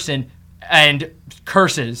shitty person and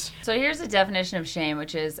curses. So here's the definition of shame,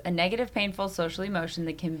 which is a negative, painful social emotion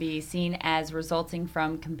that can be seen as resulting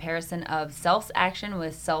from comparison of self's action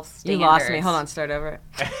with self-standards. You lost me. Hold on, start over.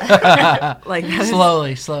 Like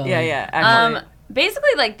slowly. Yeah. Actually.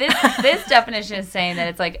 Basically, like this definition is saying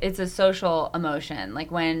that it's a social emotion,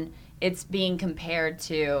 like when it's being compared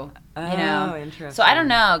to, you know. Interesting. So I don't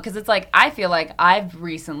know, because it's like I feel like I've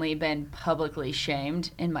recently been publicly shamed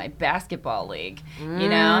in my basketball league, you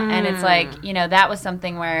know, and it's like, you know, that was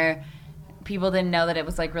something where people didn't know that it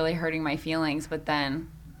was like really hurting my feelings, but then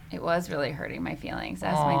it was really hurting my feelings.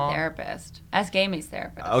 Ask my therapist. Ask Amy's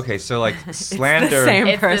therapist. Okay, so like slander.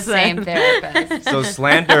 It's the same therapist. So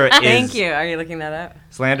slander is. Thank you. Are you looking that up?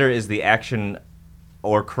 Slander is the action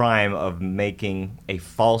or crime of making a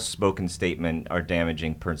false spoken statement or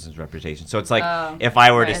damaging person's reputation. So it's like if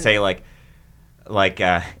I were to say like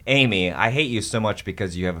Amy, I hate you so much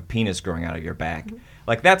because you have a penis growing out of your back.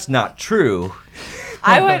 Like that's not true.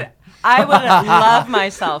 I would love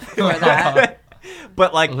myself for that.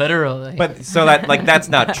 But like Literally. But so that's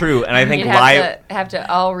not true, and I think You'd have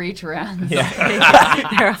to all reach around.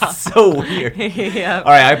 They're all- so weird. Yep.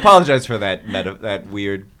 All right, I apologize for that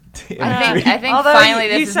weird. I think Although finally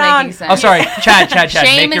you this is sound- making sense. Oh, sorry. Chad,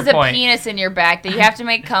 Shame make is your a point. penis in your back that you have to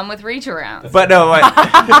make come with reach arounds. But no, my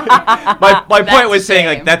point That's was saying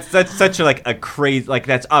shame. like that's such a crazy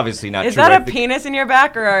that's obviously not Is true. that right? a penis in your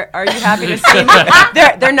back, or are you happy to see me?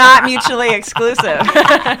 They're not mutually exclusive.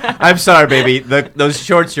 I'm sorry, baby. Those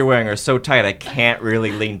shorts you're wearing are so tight I can't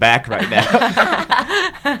really lean back right now.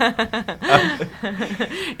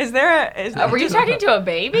 Is there a? Were you talking to a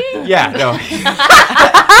baby? Yeah, no.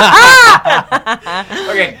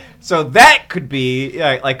 Okay, so that could be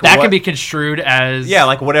like That what, can be construed as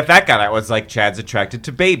like what if that guy that was like Chad's attracted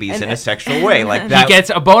to babies in a sexual way, like he that gets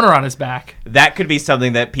a boner on his back. that could be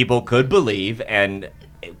something that people could believe, and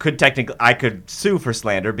it could technically I could sue for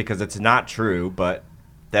slander because it's not true, but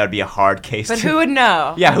that would be a hard case. But to, who would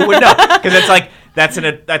know? Yeah, who would know? Because it's like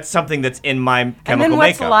that's something that's in my chemical And then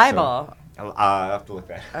what's makeup. libel? So I'll have to look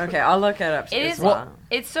that. Okay, I'll look it up. It as is. well.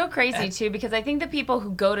 It's so crazy too because I think the people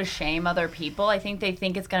who go to shame other people, I think they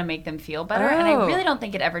think it's going to make them feel better, and I Oh. really don't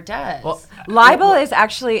think it ever does. Well, Libel is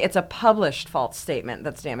actually it's a published false statement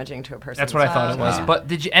that's damaging to a person. That's what I thought it was. Okay. But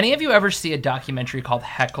did any of you ever see a documentary called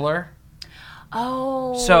Heckler?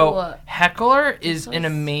 oh, So Heckler is an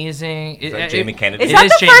amazing. Is that Jamie Kennedy? Is It that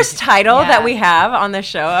is the Jamie- first title Yeah. that we have on the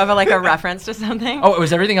show of a reference to something? Oh,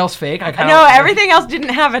 was everything else fake? I kind No, everything else didn't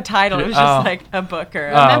have a title. It was just Oh. like a book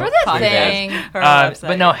or Oh. remember that podcast thing? or a website.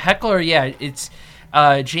 But no, Heckler, yeah, it's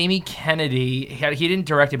Jamie Kennedy. He didn't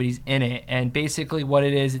direct it, but he's in it. And basically, what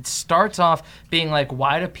it is, it starts off being like,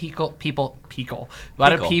 why do people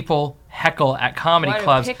heckle at comedy Why do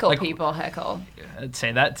clubs? pickle like, people heckle? I'd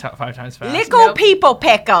say that 5 times fast. Little Nope. people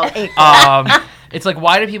pickle. It's like,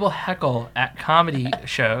 why do people heckle at comedy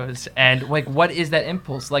shows? And like, what is that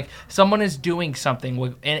impulse? Like, someone is doing something,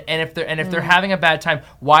 and if they're having a bad time,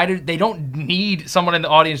 why do they don't need someone in the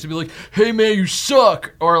audience to be like, "Hey man, you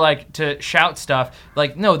suck," or like to shout stuff?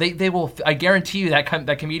 Like, no, they will. I guarantee you that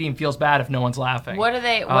that comedian feels bad if no one's laughing. What did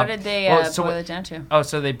they so boil it down to? Oh,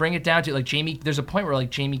 so they bring it down to like Jamie. There's a point where like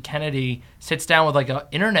Jamie Kennedy sits down with like an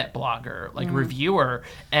internet blogger, like reviewer,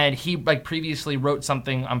 and he like previously wrote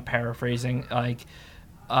something. I'm paraphrasing, like,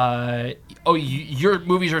 your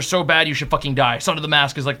movies are so bad you should fucking die. Son of the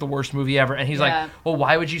Mask is like the worst movie ever, and he's Yeah. like, well,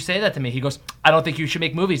 why would you say that to me? He goes, I don't think you should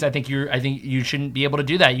make movies. I think you shouldn't be able to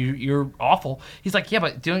do that. You're awful. He's like, yeah,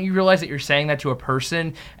 but don't you realize that you're saying that to a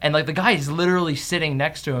person? And like the guy is literally sitting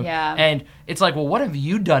next to him, Yeah. and it's like, well, what have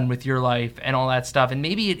you done with your life and all that stuff? And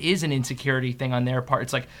maybe it is an insecurity thing on their part.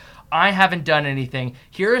 It's like, I haven't done anything.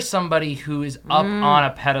 Here is somebody who is up on a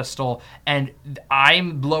pedestal, and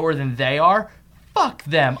I'm lower than they are. Fuck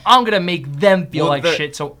them. I'm going to make them feel like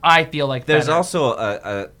shit, so I feel like There's better.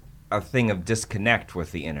 also a thing of disconnect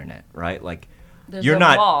with the internet, right? Like There's you're a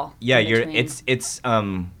not. wall Yeah, in you're.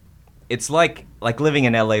 between. It's like living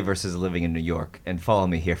in LA versus living in New York. And follow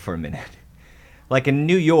me here for a minute. Like in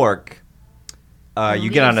New York, you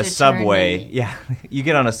get on a Leaves subway. eternity. Yeah, you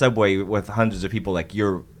get on a subway with hundreds of people. Like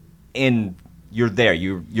you're there.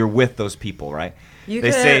 You're with those people, right? You They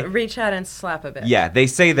could say- reach out and slap a bit. Yeah, they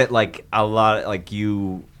say that like a lot, like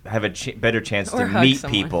you have a better chance Or to hug meet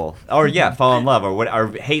someone. people, or fall in love,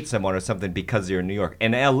 or hate someone or something because you're in New York.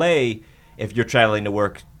 In LA, if you're traveling to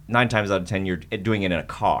work, 9 times out of 10 you're doing it in a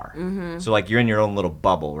car. Mm-hmm. So like you're in your own little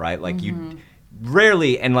bubble, right? Like you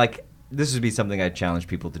rarely, and like this would be something I challenge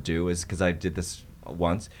people to do, is because I did this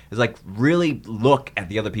once. Is like really look at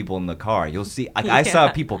the other people in the car. You'll see. Like I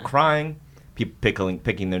saw people crying. People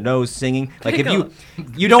picking their nose, singing. Like if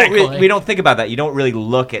you don't really, we don't think about that. You don't really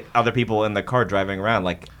look at other people in the car driving around.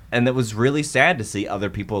 Like, and it was really sad to see other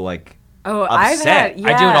people like Oh, upset. I've had. Yeah.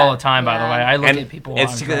 I do it all the time, by the Yeah. way. I look And at people while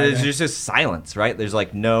it's I'm driving. there's just silence, right? There's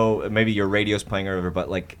like no, maybe your radio's playing or whatever, but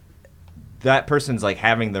like that person's like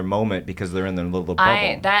having their moment because they're in their little bubble.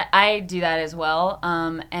 I do that as well.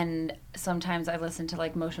 And sometimes I listen to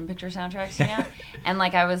like motion picture soundtracks, you know. And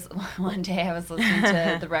like one day I was listening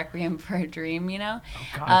to the Requiem for a Dream, you know.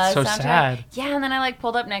 Oh, God, it's so soundtrack. sad. Yeah, and then I like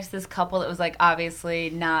pulled up next to this couple that was like obviously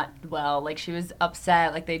not well. Like she was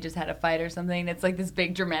upset, like they just had a fight or something. It's like this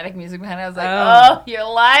big dramatic music behind it. I was like, oh, your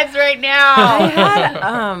lives right now.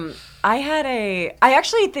 I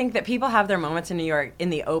actually think that people have their moments in New York in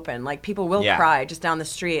the open. Like people will cry just down the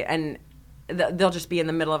street, and they'll just be in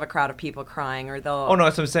the middle of a crowd of people crying, or they'll. Oh no,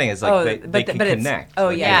 that's what I'm saying. It's like they can connect. Oh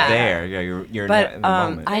like yeah, you're there. Yeah, you're But, in the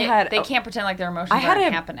moment. They can't pretend like their emotions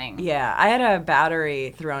aren't happening. Yeah, I had a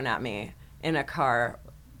battery thrown at me in a car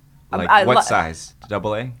Like what size?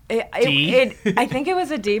 AA? D? I think it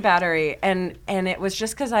was a D battery, and it was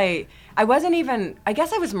just because I wasn't even. I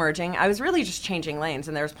guess I was merging. I was really just changing lanes,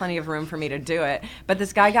 and there was plenty of room for me to do it. But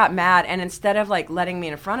this guy got mad, and instead of like letting me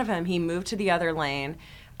in front of him, he moved to the other lane.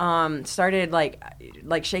 Started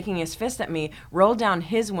like shaking his fist at me, rolled down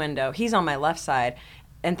his window. He's on my left side,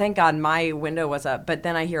 and thank God my window was up. But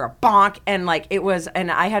then I hear a bonk, and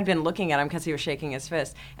and I had been looking at him because he was shaking his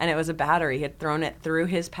fist, and it was a battery. He had thrown it through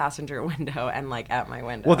his passenger window and like at my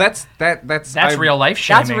window. Well, that's real life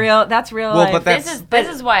shaming. That's real. Well, life. but This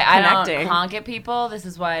is why I connecting. don't honk at people. This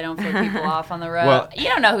is why I don't flip people off on the road. Well- You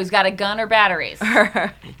don't know who's got a gun or batteries.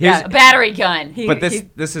 Here's- A battery gun. But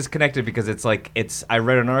this is connected because it's I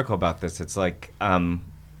read an article about this. It's like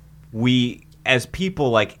we as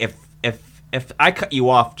people, like if I cut you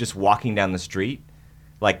off just walking down the street,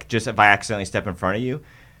 like just if I accidentally step in front of you,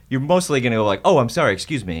 you're mostly gonna go like, oh, I'm sorry,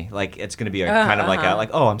 excuse me. Like it's gonna be kind of like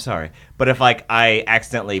oh, I'm sorry. But if like I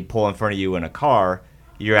accidentally pull in front of you in a car,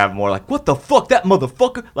 you have more like, what the fuck, that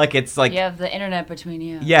motherfucker? Like it's like You have the internet between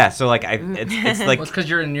you. yeah. So like it's like Well, it's because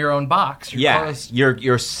you're in your own box. You're yeah, closed.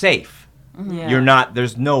 you're safe. Yeah. You're not.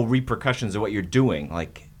 There's no repercussions of what you're doing.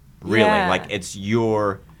 Like really, Yeah. like it's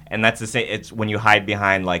your. And that's the same. It's when you hide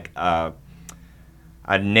behind like a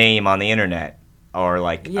name on the internet, or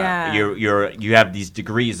like Yeah. you have these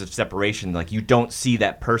degrees of separation. Like you don't see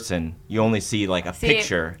that person. You only see like a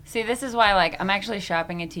picture. See, this is why like I'm actually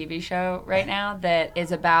shopping a TV show right now that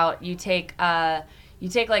is about you take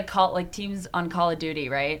like teams on Call of Duty,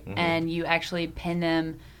 right? Mm-hmm. And you actually pin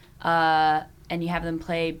them and you have them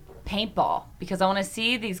play paintball because I want to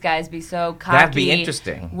see these guys be so cocky. That'd be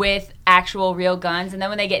interesting. With actual real guns, and then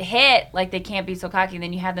when they get hit, like they can't be so cocky. And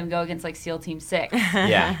then you have them go against like SEAL Team 6.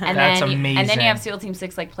 Yeah. And That's then and then amazing. you have SEAL Team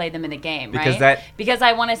 6 like play them in the game, Because right? that- Because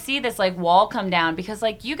I want to see this like wall come down because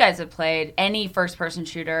like you guys have played any first person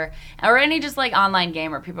shooter or any just like online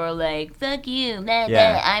game where people are like, fuck you, nah,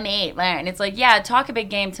 Yeah. nah, I'm 8, blah. And it's like, yeah, talk a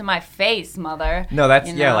big game to my face, mother. No, that's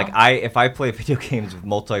You yeah. know? Like if I play video games with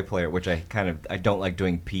multiplayer, which I don't like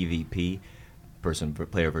doing PvP,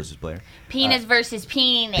 player versus player. Penis versus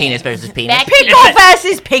penis. Penis versus penis. Back Pickle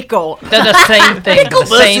versus pickle. They're the same thing. They're the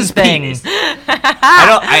same versus thing. penis.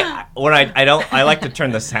 I like to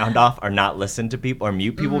turn the sound off or not listen to people or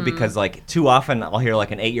mute people because like too often I'll hear like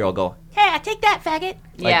an 8-year-old go, "Hey, take that, faggot."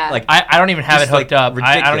 Yeah. Like I don't even have it Just, like, hooked up.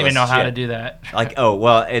 I don't even know how to ridiculous do that. like oh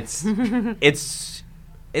well, it's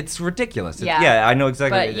ridiculous. Yeah. I know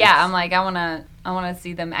exactly. But yeah, I'm like, I wanna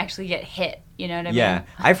see them actually get hit. You know what I mean? yeah.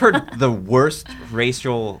 I've heard the worst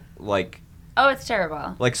racial like Oh, it's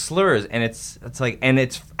terrible. slurs, and it's like, and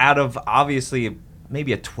it's out of obviously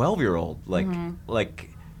maybe a 12-year-old like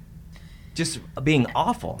just being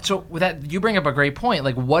awful. So with that, you bring up a great point.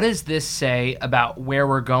 Like, what does this say about where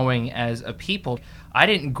we're going as a people? I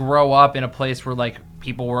didn't grow up in a place where like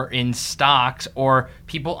people were in stocks or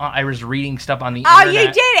people. I was reading stuff on the Oh, internet.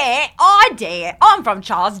 you did it! I did. I'm from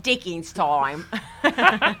Charles Dickens' time.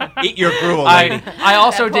 Eat your gruel, lady. I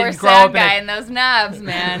also That poor didn't grow sad up in guy a in those knobs,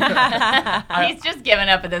 man. He's just given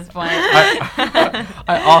up at this point.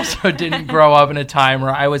 I also didn't grow up in a time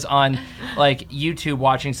where I was on like YouTube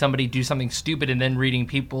watching somebody do something stupid and then reading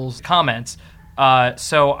people's comments.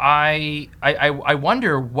 So I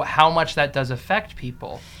wonder how much that does affect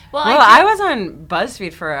people. Well, Well, I I was on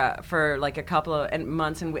BuzzFeed for like a couple of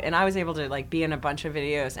months, and I was able to like be in a bunch of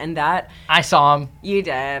videos, and that I saw him. you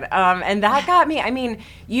did, and that got me. I mean,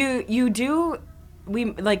 you do. We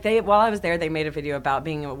like they while I was there, they made a video about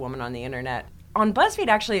being a woman on the internet. On BuzzFeed,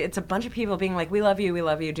 actually, it's a bunch of people being like, we love you,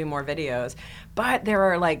 do more videos. But there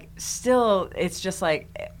are like still, it's just like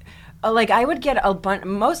I would get a bunch.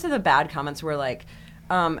 Most of the bad comments were like,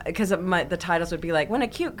 because the titles would be like, when a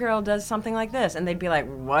cute girl does something like this, and they'd be like,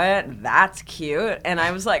 what? That's cute. And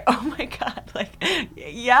I was like, oh my god, like,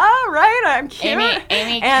 yeah, right, I'm cute.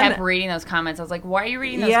 Amy And- kept reading those comments. I was like, "Why are you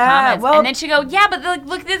reading those Yeah, comments?" well- and then she go, "Yeah, but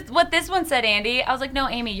look what this one said, Andy." I was like, "No,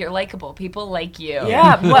 Amy, you're likable. People like you."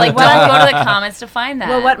 Yeah, like don't go to the comments to find that.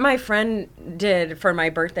 Well, what my friend did for my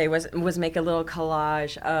birthday was make a little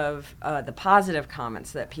collage of the positive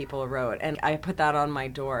comments that people wrote, and I put that on my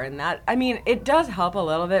door. And that, I mean, it does help a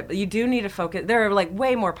little bit, but you do need to focus. There are like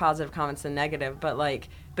way more positive comments than negative, but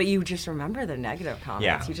you just remember the negative comments.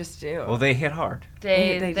 Yeah. You just do. Well, they hit hard.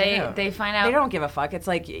 they do. they find out They don't give a fuck. It's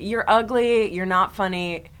like, you're ugly, you're not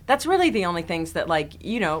funny. That's really the only things that, like,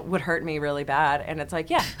 would hurt me really bad. And it's like,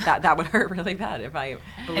 yeah, that would hurt really bad if I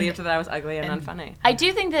believed that I was ugly and unfunny. I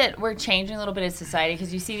do think that we're changing a little bit as society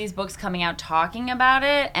because you see these books coming out talking about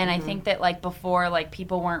it, and I think that like before, like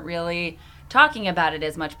people weren't really talking about it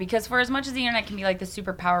as much, because for as much as the internet can be like the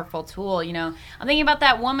super powerful tool, you know, I'm thinking about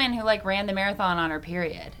that woman who like ran the marathon on her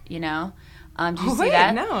period, you know. Did you see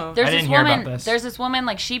that? No. There's I this didn't hear woman. about this. There's this woman,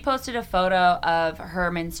 like, she posted a photo of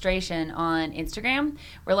her menstruation on Instagram,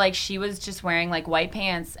 where like she was just wearing like white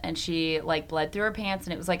pants, and she like bled through her pants,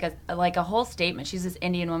 and it was like a whole statement. She's this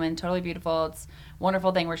Indian woman, totally beautiful. It's a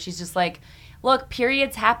wonderful thing where she's just like, look,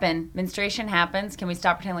 periods happen, menstruation happens. Can we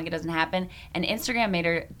stop pretending like it doesn't happen? And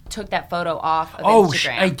Instagram took that photo off of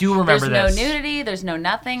Instagram. I do remember There's this. no nudity. There's no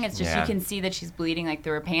nothing. It's just Yeah. you can see that she's bleeding like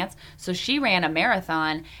through her pants. So she ran a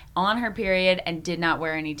marathon on her period and did not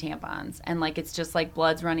wear any tampons. And like it's just like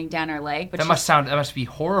blood's running down her leg. But That must be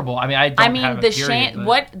horrible. I mean, I don't I mean, have a the period, shame,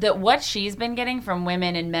 but- what she's been getting from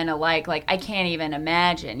women and men alike, like I can't even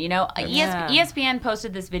imagine. You know, Yeah. ESPN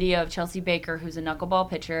posted this video of Chelsea Baker, who's a knuckleball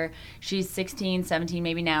pitcher. She's 16, 17,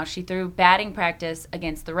 maybe now. She threw batting practice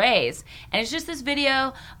against the Rays, and it's just this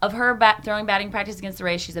video of her throwing batting practice against the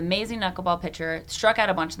Rays. She's an amazing knuckleball pitcher, struck out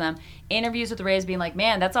a bunch of them. Interviews with the Rays, being like,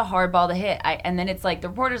 "Man, that's a hard ball to hit." And then it's like the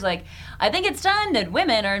reporter's like, "I think it's time that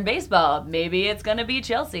women are in baseball. Maybe it's gonna be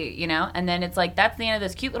Chelsea," you know. And then it's like that's the end of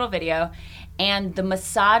this cute little video. And the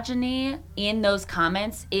misogyny in those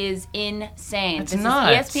comments is insane. It's this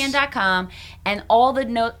nuts. is ESPN.com, and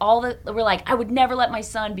we're like, I would never let my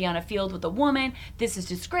son be on a field with a woman. This is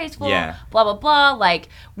disgraceful. Yeah. Blah blah blah. Like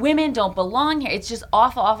women don't belong here. It's just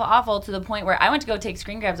awful, awful, awful to the point where I went to go take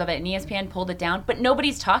screen grabs of it, and ESPN pulled it down, but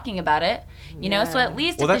nobody's talking about it. You know, so at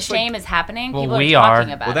least Well, if the that's like- shame is happening, Well, people we are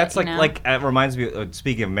talking are. about Well, that's it. like you know? like it reminds me.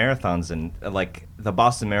 Speaking of marathons, and like the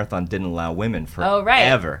Boston Marathon didn't allow women for Oh, right.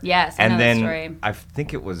 ever. Yes, I and know that then story. I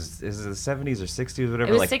think it was the 70s or 60s, whatever.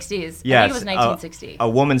 It was like 60s. Yeah, I think it was 1960. A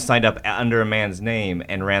woman signed up under a man's name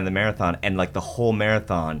and ran the marathon, and like the whole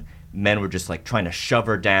marathon, men were just like trying to shove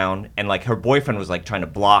her down, and like her boyfriend was like trying to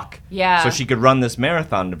block, Yeah. so she could run this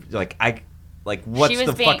marathon. What's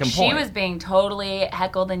the fucking point? She was being totally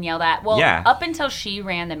heckled and yelled at. Well, Yeah. up until she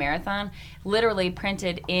ran the marathon, literally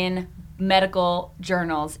printed in medical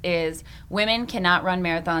journals is women cannot run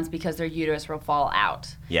marathons because their uterus will fall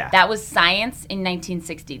out. Yeah. That was science in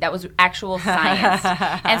 1960. That was actual science.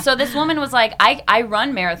 And so this woman was like, I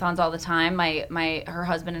run marathons all the time. Her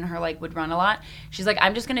husband and her like would run a lot. She's like,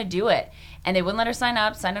 I'm just gonna do it. And they wouldn't let her sign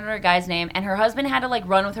under a guy's name, and her husband had to like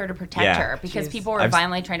run with her to protect Yeah. her because Jeez. people were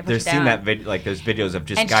violently trying to push her down. There's seen that video, like there's videos of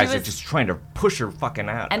just And she guys that was- just trying to push her fucking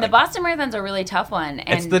out. And the Like, Boston Marathon's a really tough one.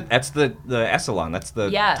 And that's the Essalon. That's the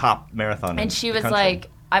Yeah. top marathon. in And she the was country. like,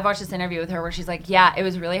 I watched this interview with her where she's like, yeah, it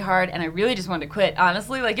was really hard, and I really just wanted to quit.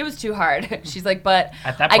 Honestly, like, it was too hard. She's like, but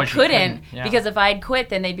At that I point, she couldn't couldn't, yeah. because if I'd quit,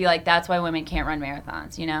 then they'd be like, that's why women can't run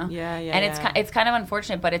marathons, you know? Yeah, yeah, And yeah. it's kind of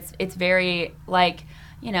unfortunate, but it's very, like,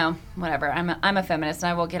 you know, whatever. I'm a feminist,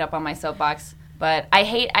 and I will get up on my soapbox. But I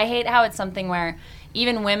hate how it's something where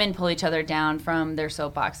even women pull each other down from their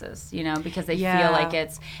soapboxes, you know, because they Yeah. feel like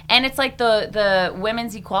it's like the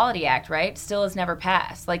Women's Equality Act, right? Still has never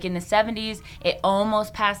passed. Like in the 70s, it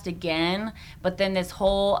almost passed again, but then this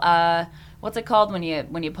whole what's it called when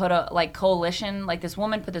you put a like coalition, like this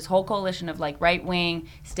woman put this whole coalition of like right-wing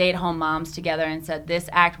stay-at-home moms together and said this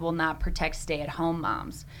act will not protect stay-at-home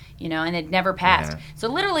moms, you know, and it never passed. Yeah. So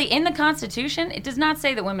literally in the Constitution, it does not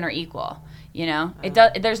say that women are equal. You know, it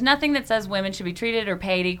does. There's nothing that says women should be treated or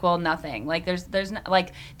paid equal. Nothing. Like there's not,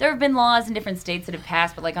 like there have been laws in different states that have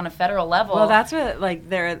passed, but like on a federal level. Well, that's what like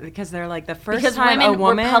they're like the first because time women a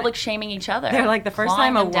woman were public shaming each other. They're like the first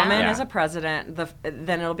clawing time a them down. woman Yeah. is a president,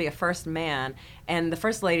 then it'll be a first man, and the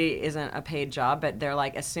first lady isn't a paid job, but they're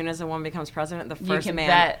like as soon as a woman becomes president, the first can man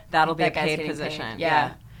bet that'll be a that guy's paid getting position. paid.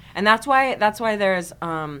 Yeah. And that's why there's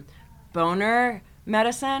boner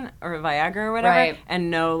medicine or Viagra or whatever, Right.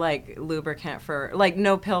 and no like lubricant for like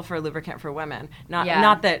no pill for lubricant for women.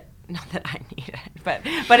 Not that I need it,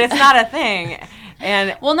 but it's not a thing.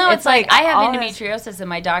 And Well, no, it's like I have all this- endometriosis, and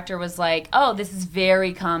my doctor was like, "Oh, this is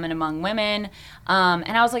very common among women." And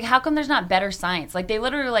I was like, "How come there's not better science?" Like they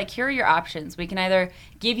literally were like, "Here are your options. We can either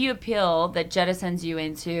give you a pill that jettisons you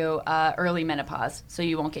into early menopause, so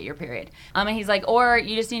you won't get your period." And he's like, "Or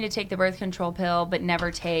you just need to take the birth control pill, but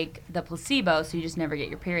never take the placebo, so you just never get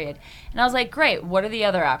your period." And I was like, "Great. What are the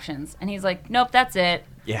other options?" And he's like, "Nope, that's it."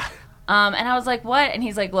 yeah. And I was like, what? And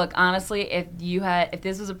he's like, look, honestly, if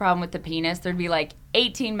this was a problem with the penis, there'd be like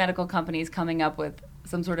 18 medical companies coming up with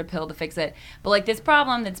some sort of pill to fix it. But like this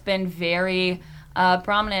problem that's been very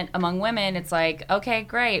prominent among women, it's like, okay,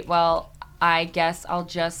 great. Well, I guess I'll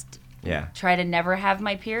just Yeah. try to never have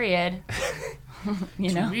my period.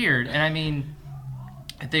 You know, Weird. And I mean,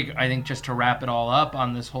 I think just to wrap it all up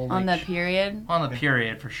on this whole on the like, period. on the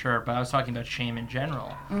period for sure, but I was talking about shame in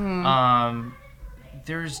general. Mm-hmm.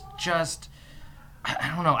 There's just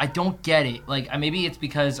I don't know. I don't get it. Like, maybe it's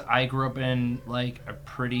because I grew up in like a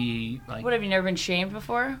pretty like. What, have you never been shamed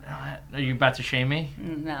before? Are you about to shame me?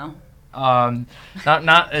 No.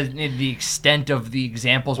 Not the extent of the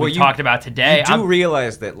examples we you- talked about today. You do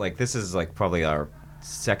realize that like this is like probably our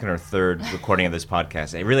second or third recording of this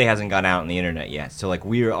podcast. It really hasn't gone out on the internet yet. So like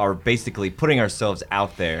we are basically putting ourselves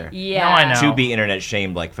out there Yeah. No, I know. to be internet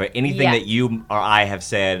shamed, like for anything Yeah. that you or I have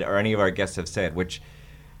said or any of our guests have said, which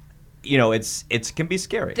it can be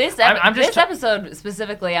scary. This I'm just this episode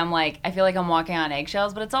specifically, I'm like, I feel like I'm walking on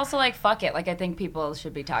eggshells, but it's also like, fuck it. Like, I think people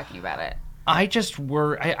should be talking about it. I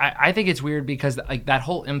think it's weird because like that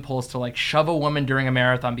whole impulse to like shove a woman during a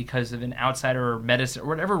marathon because of an outsider or medicine or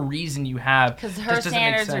whatever reason you have, Because just her doesn't make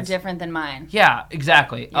standards are sense. different than mine. Yeah,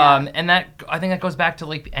 exactly. Yeah. And that I think that goes back to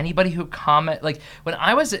like anybody who comment like when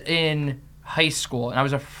I was in high school and I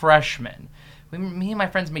was a freshman. Me and my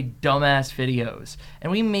friends made dumbass videos, and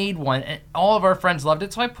we made one, and all of our friends loved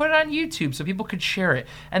it, so I put it on YouTube so people could share it.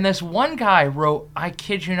 And this one guy wrote, I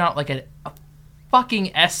kid you not, like a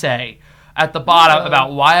fucking essay at the bottom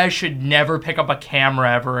about why I should never pick up a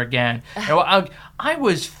camera ever again. And I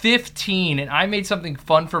was 15 and I made something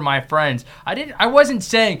fun for my friends. I wasn't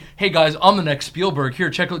saying, "Hey guys, I'm the next Spielberg. Here,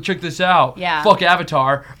 check this out." Yeah. Fuck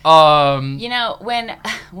Avatar. You know, when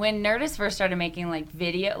Nerdist first started making like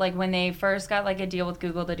video, like when they first got like a deal with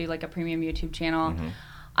Google to do like a premium YouTube channel,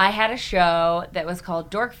 I had a show that was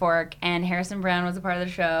called Dork Fork, and Harrison Brown was a part of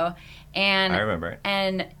the show. And I remember it.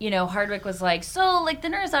 And Hardwick was like, so like the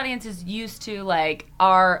Nerdist audience is used to like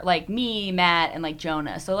our like me, Matt, and like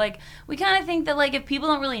Jonah. So like we kind of think that like if people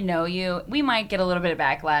don't really know you, we might get a little bit of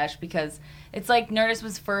backlash because it's like Nerdist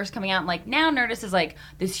was first coming out, and like now Nerdist is like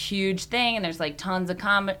this huge thing, and there's like tons of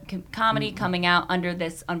comedy coming out under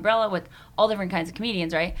this umbrella with all different kinds of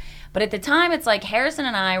comedians, right? But at the time, it's like Harrison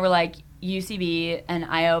and I were like UCB and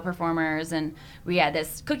IO performers, and we had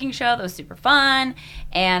this cooking show that was super fun.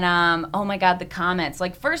 And oh my god, the comments!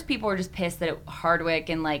 Like first, people were just pissed that Hardwick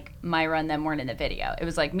and like Myra and them weren't in the video. It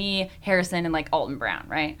was like me, Harrison, and like Alton Brown,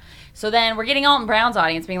 right? So then we're getting Alton Brown's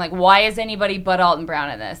audience being like, "Why is anybody but Alton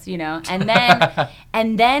Brown in this?" You know?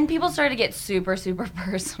 And then people started to get super super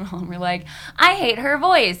personal, and we're like, "I hate her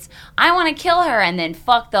voice. I want to kill her," and then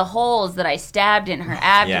fuck the holes that I stabbed in her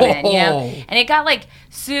abdomen. You know? And it got like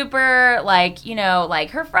super like like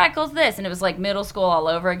her freckles this, and it was like middle school all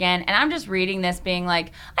over again. And I'm just reading this being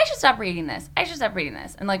like, I should stop reading this,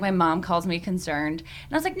 and like my mom calls me concerned,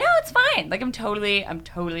 and I was like, no, it's fine, like I'm totally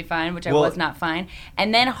fine, which I was not fine.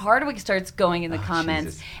 And then Hardwick starts going in the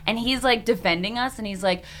comments, Jesus. and he's like defending us, and he's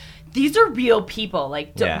like, these are real people,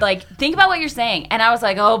 like Yeah. like think about what you're saying. And I was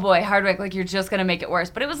like, oh boy, Hardwick, like you're just gonna make it worse.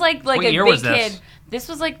 But it was like What a year big was this? kid. This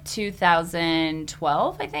was like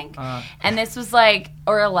 2012, I think. And this was like,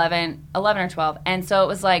 or 11 or 12. And so it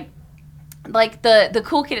was like the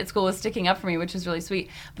cool kid at school was sticking up for me, which was really sweet.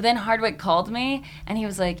 But then Hardwick called me, and he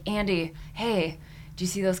was like, Andy, hey, do you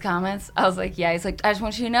see those comments? I was like, yeah. He's like, I just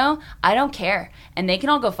want you to know, I don't care, and they can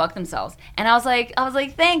all go fuck themselves. And I was like,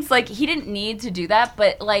 thanks. Like, he didn't need to do that,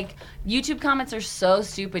 but like, YouTube comments are so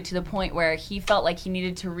stupid to the point where he felt like he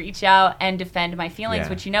needed to reach out and defend my feelings. Yeah.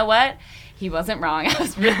 Which, you know what? He wasn't wrong. I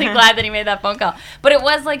was really glad that he made that phone call. But it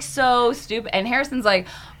was like so stupid. And Harrison's like,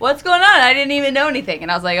 what's going on? I didn't even know anything.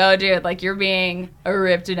 And I was like, oh, dude, like you're being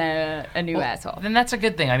ripped in a new asshole. Then that's a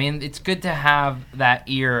good thing. I mean, it's good to have that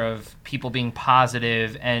ear of people being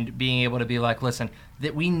positive and being able to be like, listen,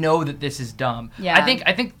 that we know that this is dumb. Yeah. I think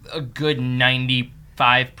a good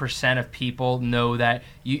 95% of people know that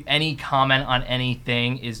any comment on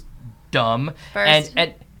anything is dumb. First.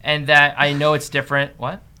 And that I know it's different.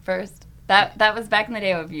 What? First. That was back in the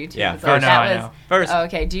day of YouTube. Yeah, So first. that I was, know. First. Oh,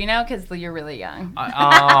 okay. Do you know? Because you're really young.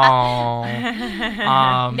 Now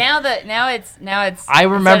Now it's. I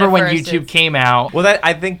remember instead of when first, YouTube it's- came out. Well, that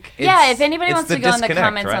I think. Yeah, if anybody it's wants to the go in the disconnect,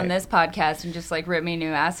 comments right? on this podcast and just like rip me a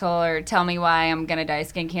new asshole or tell me why I'm gonna die of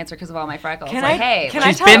skin cancer because of all my freckles, Can like, I- hey, can I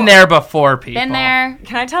She's tell- been there before, people. been there.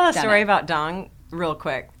 Can I tell a Done story it. about Dong real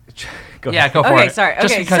quick? Go Yeah, ahead. go for Okay, it. sorry.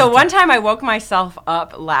 Just Okay, because so it's- one time I woke myself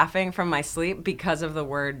up laughing from my sleep because of the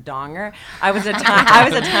word donger. I was a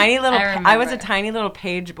tiny little I remember. tiny little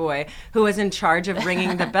page boy who was in charge of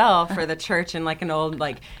ringing the bell for the church in like an old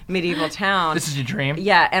like medieval town. This is your dream.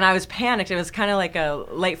 Yeah, and I was panicked. It was kind of like a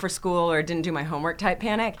late for school or didn't do my homework type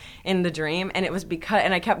panic in the dream, and it was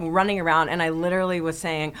and I kept running around, and I literally was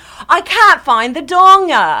saying, "I can't find the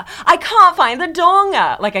donga. I can't find the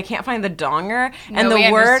donga." Like I can't find the donger, and No, we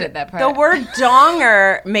the word understood that part. the word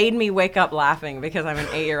donger made me wake up laughing because I'm an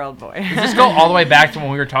 8-year-old boy. Does this go all the way back to when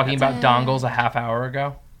we were talking about dongles a half hour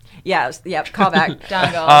ago? Yes, yep, callback.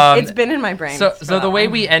 Dongle. It's been in my brain. So for the that way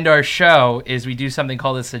one. we end our show is we do something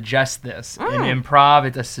called a Suggest This. In improv,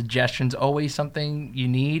 it's a suggestion's always something you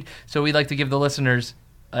need. So we like to give the listeners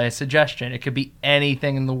a suggestion. It could be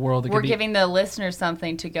anything in the world. We're giving the listeners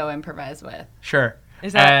something to go improvise with. Sure.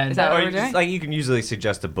 Is that Or what we're just, doing? like you can usually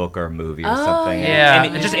suggest a book or a movie or Oh, something. Yeah,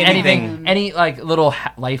 Any- just anything. anything, any like little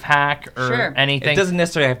life hack or Sure. anything. It doesn't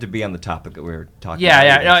necessarily have to be on the topic that we're talking Yeah,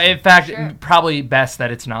 about. yeah. No, in fact, Sure. probably best that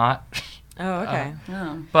it's not. Oh, okay.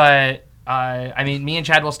 Oh. But I mean, me and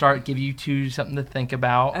Chad will start. Give you two something to think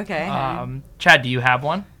about. Okay. Chad, do you have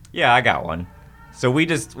one? Yeah, I got one. So we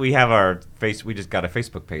just got a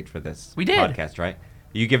Facebook page for this We did. podcast, right?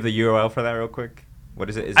 You give the URL for that real quick. What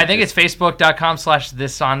is it? I think it's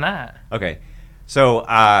facebook.com/thisonThat. Okay. So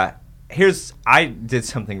I did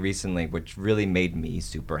something recently which really made me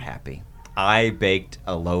super happy. I baked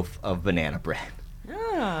a loaf of banana bread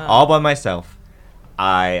all by myself.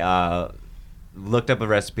 I looked up a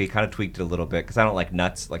recipe, kind of tweaked it a little bit because I don't like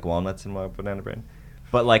nuts, like walnuts in my banana bread.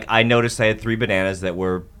 But like I noticed I had 3 bananas that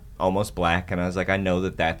were almost black, and I was like, I know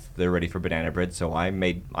they're ready for banana bread, so I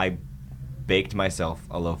baked myself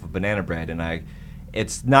a loaf of banana bread, and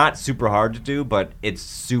it's not super hard to do, but it's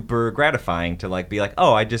super gratifying to like be like,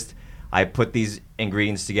 oh, I put these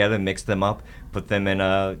ingredients together, mix them up, put them in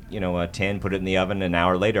a tin, put it in the oven. An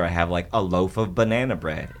hour later, I have like a loaf of banana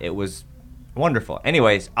bread. It was wonderful.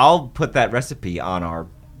 Anyways, I'll put that recipe on our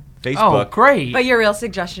Facebook. Oh, great! But your real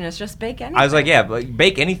suggestion is just bake anything. I was like, yeah, but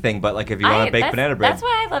bake anything, but like if you want to bake banana bread. That's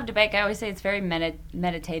why I love to bake. I always say it's very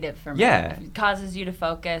meditative for me. Yeah. It causes you to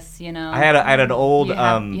focus, you know. I had an old You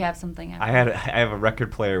have something. I have a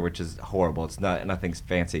record player which is horrible. It's nothing's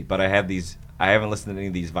fancy, but I haven't listened to any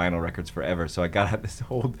of these vinyl records forever, so I got out this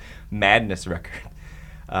old Madness record,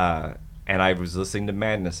 and I was listening to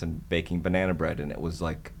Madness and baking banana bread, and it was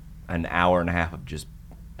like an hour and a half of just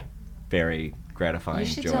very gratifying You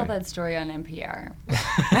should joy. tell that story on NPR.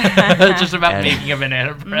 Just about And- making a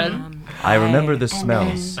banana bread. I remember the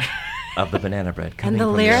smells of the banana bread coming and the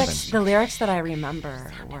from lyrics, the the oven. lyrics that I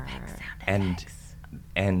remember were, and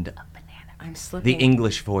I'm the slipping.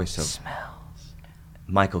 English voice of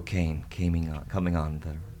Michael Caine coming on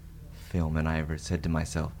the film, and I said to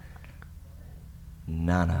myself,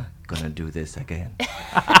 Nana gonna do this again.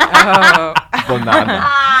 Oh, Banana.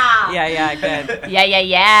 yeah, good.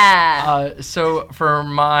 Yeah. So for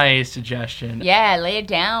my suggestion, Yeah, lay it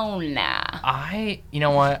down. you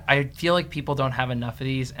know what? I feel like people don't have enough of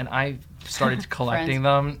these, and I started collecting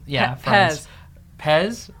them. Yeah, friends.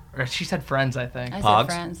 Pez? Or she said friends, I think. I Pogs? said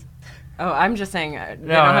friends. Oh, I'm just saying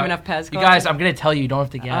they don't have enough Pez. You guys, I'm gonna tell you. You don't have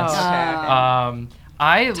to guess. Oh,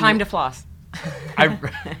 okay. Time to floss. I,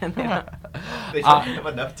 They don't have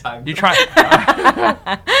enough time. you try.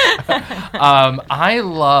 I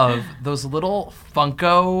love those little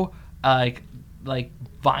Funko, like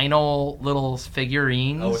vinyl little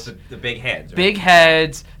figurines. Oh, it's the big heads. Right? Big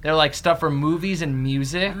heads. They're like stuff for movies and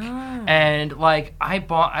music, Ah. and like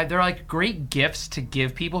they're like great gifts to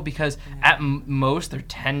give people because at most they're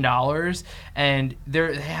 $10, and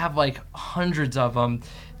they have like hundreds of them,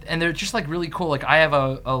 and they're just like really cool. Like I have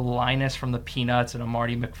a Linus from the Peanuts and a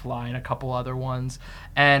Marty McFly and a couple other ones.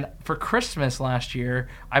 And for Christmas last year,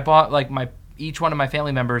 I bought like each one of my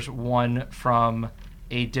family members one from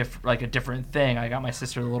a different thing. I got my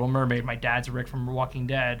sister the Little Mermaid, my dad's Rick from Walking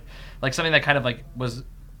Dead, like something that kind of like was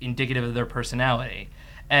indicative of their personality.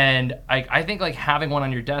 And I think like having one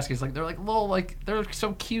on your desk is like they're like little like they're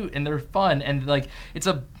so cute and they're fun and like it's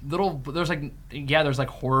a little there's like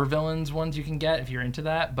horror villains ones you can get if you're into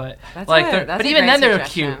that, but That's like a- they're- that's but a even great then they're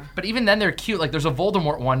suggestion. cute. But even then they're cute. Like there's a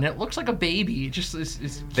Voldemort one and it looks like a baby. It just is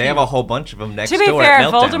cute. They have a whole bunch of them next To be door fair,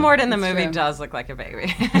 at Meltdown. Voldemort in the That's movie true. does look like a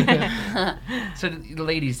baby. So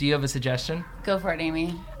ladies, do you have a suggestion? Go for it,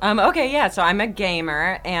 Amy. Okay, yeah. So I'm a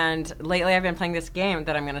gamer, and lately I've been playing this game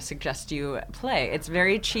that I'm going to suggest you play. It's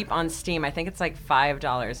very cheap on Steam. I think it's like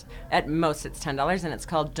 $5. At most, it's $10, and it's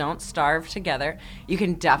called Don't Starve Together. You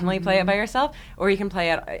can definitely play it by yourself, or you can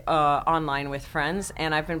play it online with friends.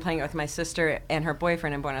 And I've been playing it with my sister and her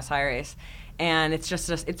boyfriend in Buenos Aires. And it's just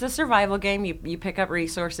it's a survival game. You pick up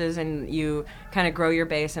resources and you kind of grow your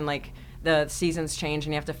base, and like the seasons change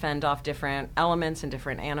and you have to fend off different elements and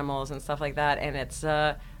different animals and stuff like that. And it's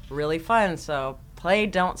really fun. So Play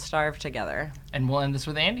Don't Starve together. And we'll end this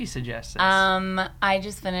with Andy suggests this. I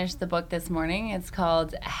just finished the book this morning. It's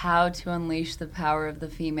called How to Unleash the Power of the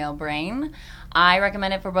Female Brain. I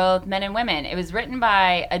recommend it for both men and women. It was written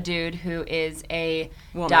by a dude who is a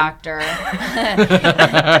doctor.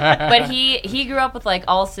 But he grew up with like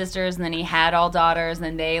all sisters, and then he had all daughters, and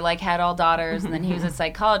then they like had all daughters, and then he was a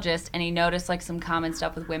psychologist, and he noticed like some common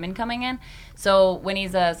stuff with women coming in. So when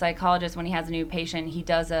he's a psychologist, when he has a new patient, he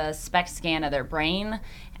does a SPECT scan of their brain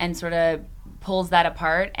and sort of pulls that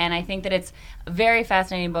apart. And I think that it's a very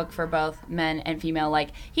fascinating book for both men and female.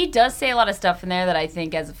 Like, he does say a lot of stuff in there that I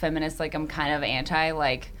think as a feminist, like, I'm kind of anti,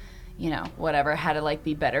 like, you know, whatever, how to, like,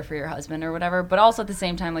 be better for your husband or whatever. But also at the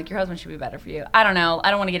same time, like, your husband should be better for you. I don't know.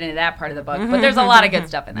 I don't want to get into that part of the book, but there's a lot of good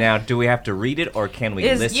stuff in there. Now, do we have to read it, or can we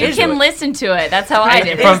listen You to can it? listen to it. That's how I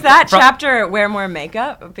did it. Is that chapter wear more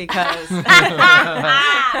makeup? Because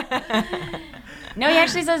No, he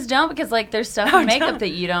actually says don't, because like there's stuff in makeup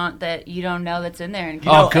that you don't know that's in there. And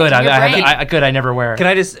Oh, good. affecting your brain. I never wear it. Can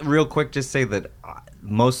I just real quick just say that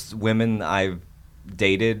most women I've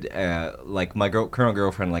dated, like my current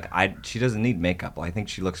girlfriend, like she doesn't need makeup. I think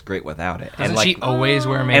she looks great without it. Doesn't and like, she always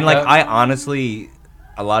wear makeup? And like I honestly,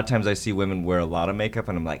 a lot of times I see women wear a lot of makeup,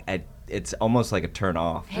 and I'm like, it's almost like a turn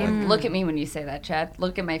off. Hey, look at me when you say that, Chad.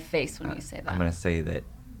 Look at my face when you say that. I'm gonna say that.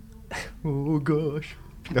 Oh gosh.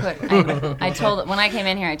 I told when I came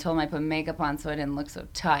in here, I told him I put makeup on so I didn't look so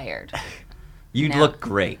tired. You No. look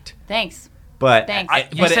great. Thanks. But Thanks.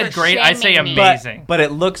 You said great. I say shaming me. amazing. But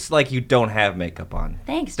it looks like you don't have makeup on.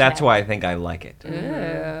 Thanks, That's Chad. why I think I like it.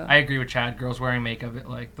 Ooh. I agree with Chad. Girls wearing makeup,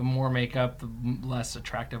 like the more makeup, the less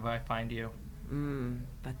attractive I find you.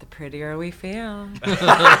 but the prettier we feel. Well,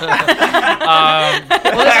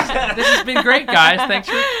 this has been great, guys. Thanks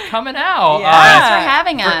for coming out. Yeah. Thanks for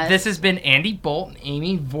having us. This has been Andy Bolt and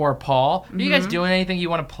Amy Vorpahl. Are you guys doing anything you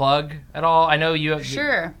want to plug at all? I know you have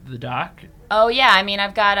Sure. the doc. Oh, yeah. I mean,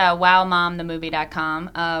 I've got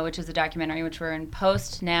wowmomthemovie.com, which is a documentary, which we're in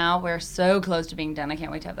post now. We're so close to being done. I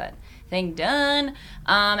can't wait to have that thing done.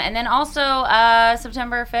 And then also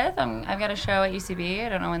September 5th, I've got a show at UCB. I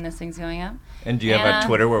don't know when this thing's going up. And do you have a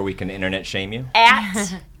Twitter where we can internet shame you?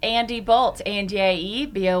 At Andy Bolt,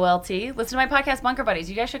 ANDIEBOLT. Listen to my podcast, Bunker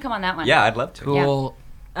Buddies. You guys should come on that one. Yeah, I'd love to. Cool.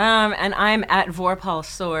 And I'm at Vorpahl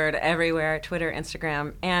Sword everywhere, Twitter,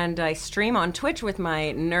 Instagram, and I stream on Twitch with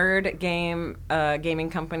my nerd gaming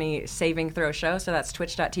company, Saving Throw Show. So that's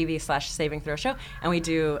twitch.tv/Saving Throw Show, and we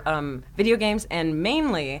do video games and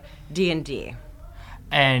mainly D&D.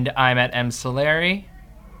 And I'm at M. Solari.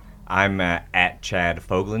 I'm at Chad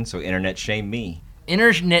Foglin, so internet shame me.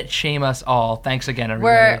 Internet shame us all. Thanks again,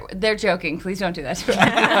 everybody. They're joking. Please don't do that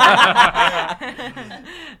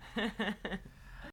to me.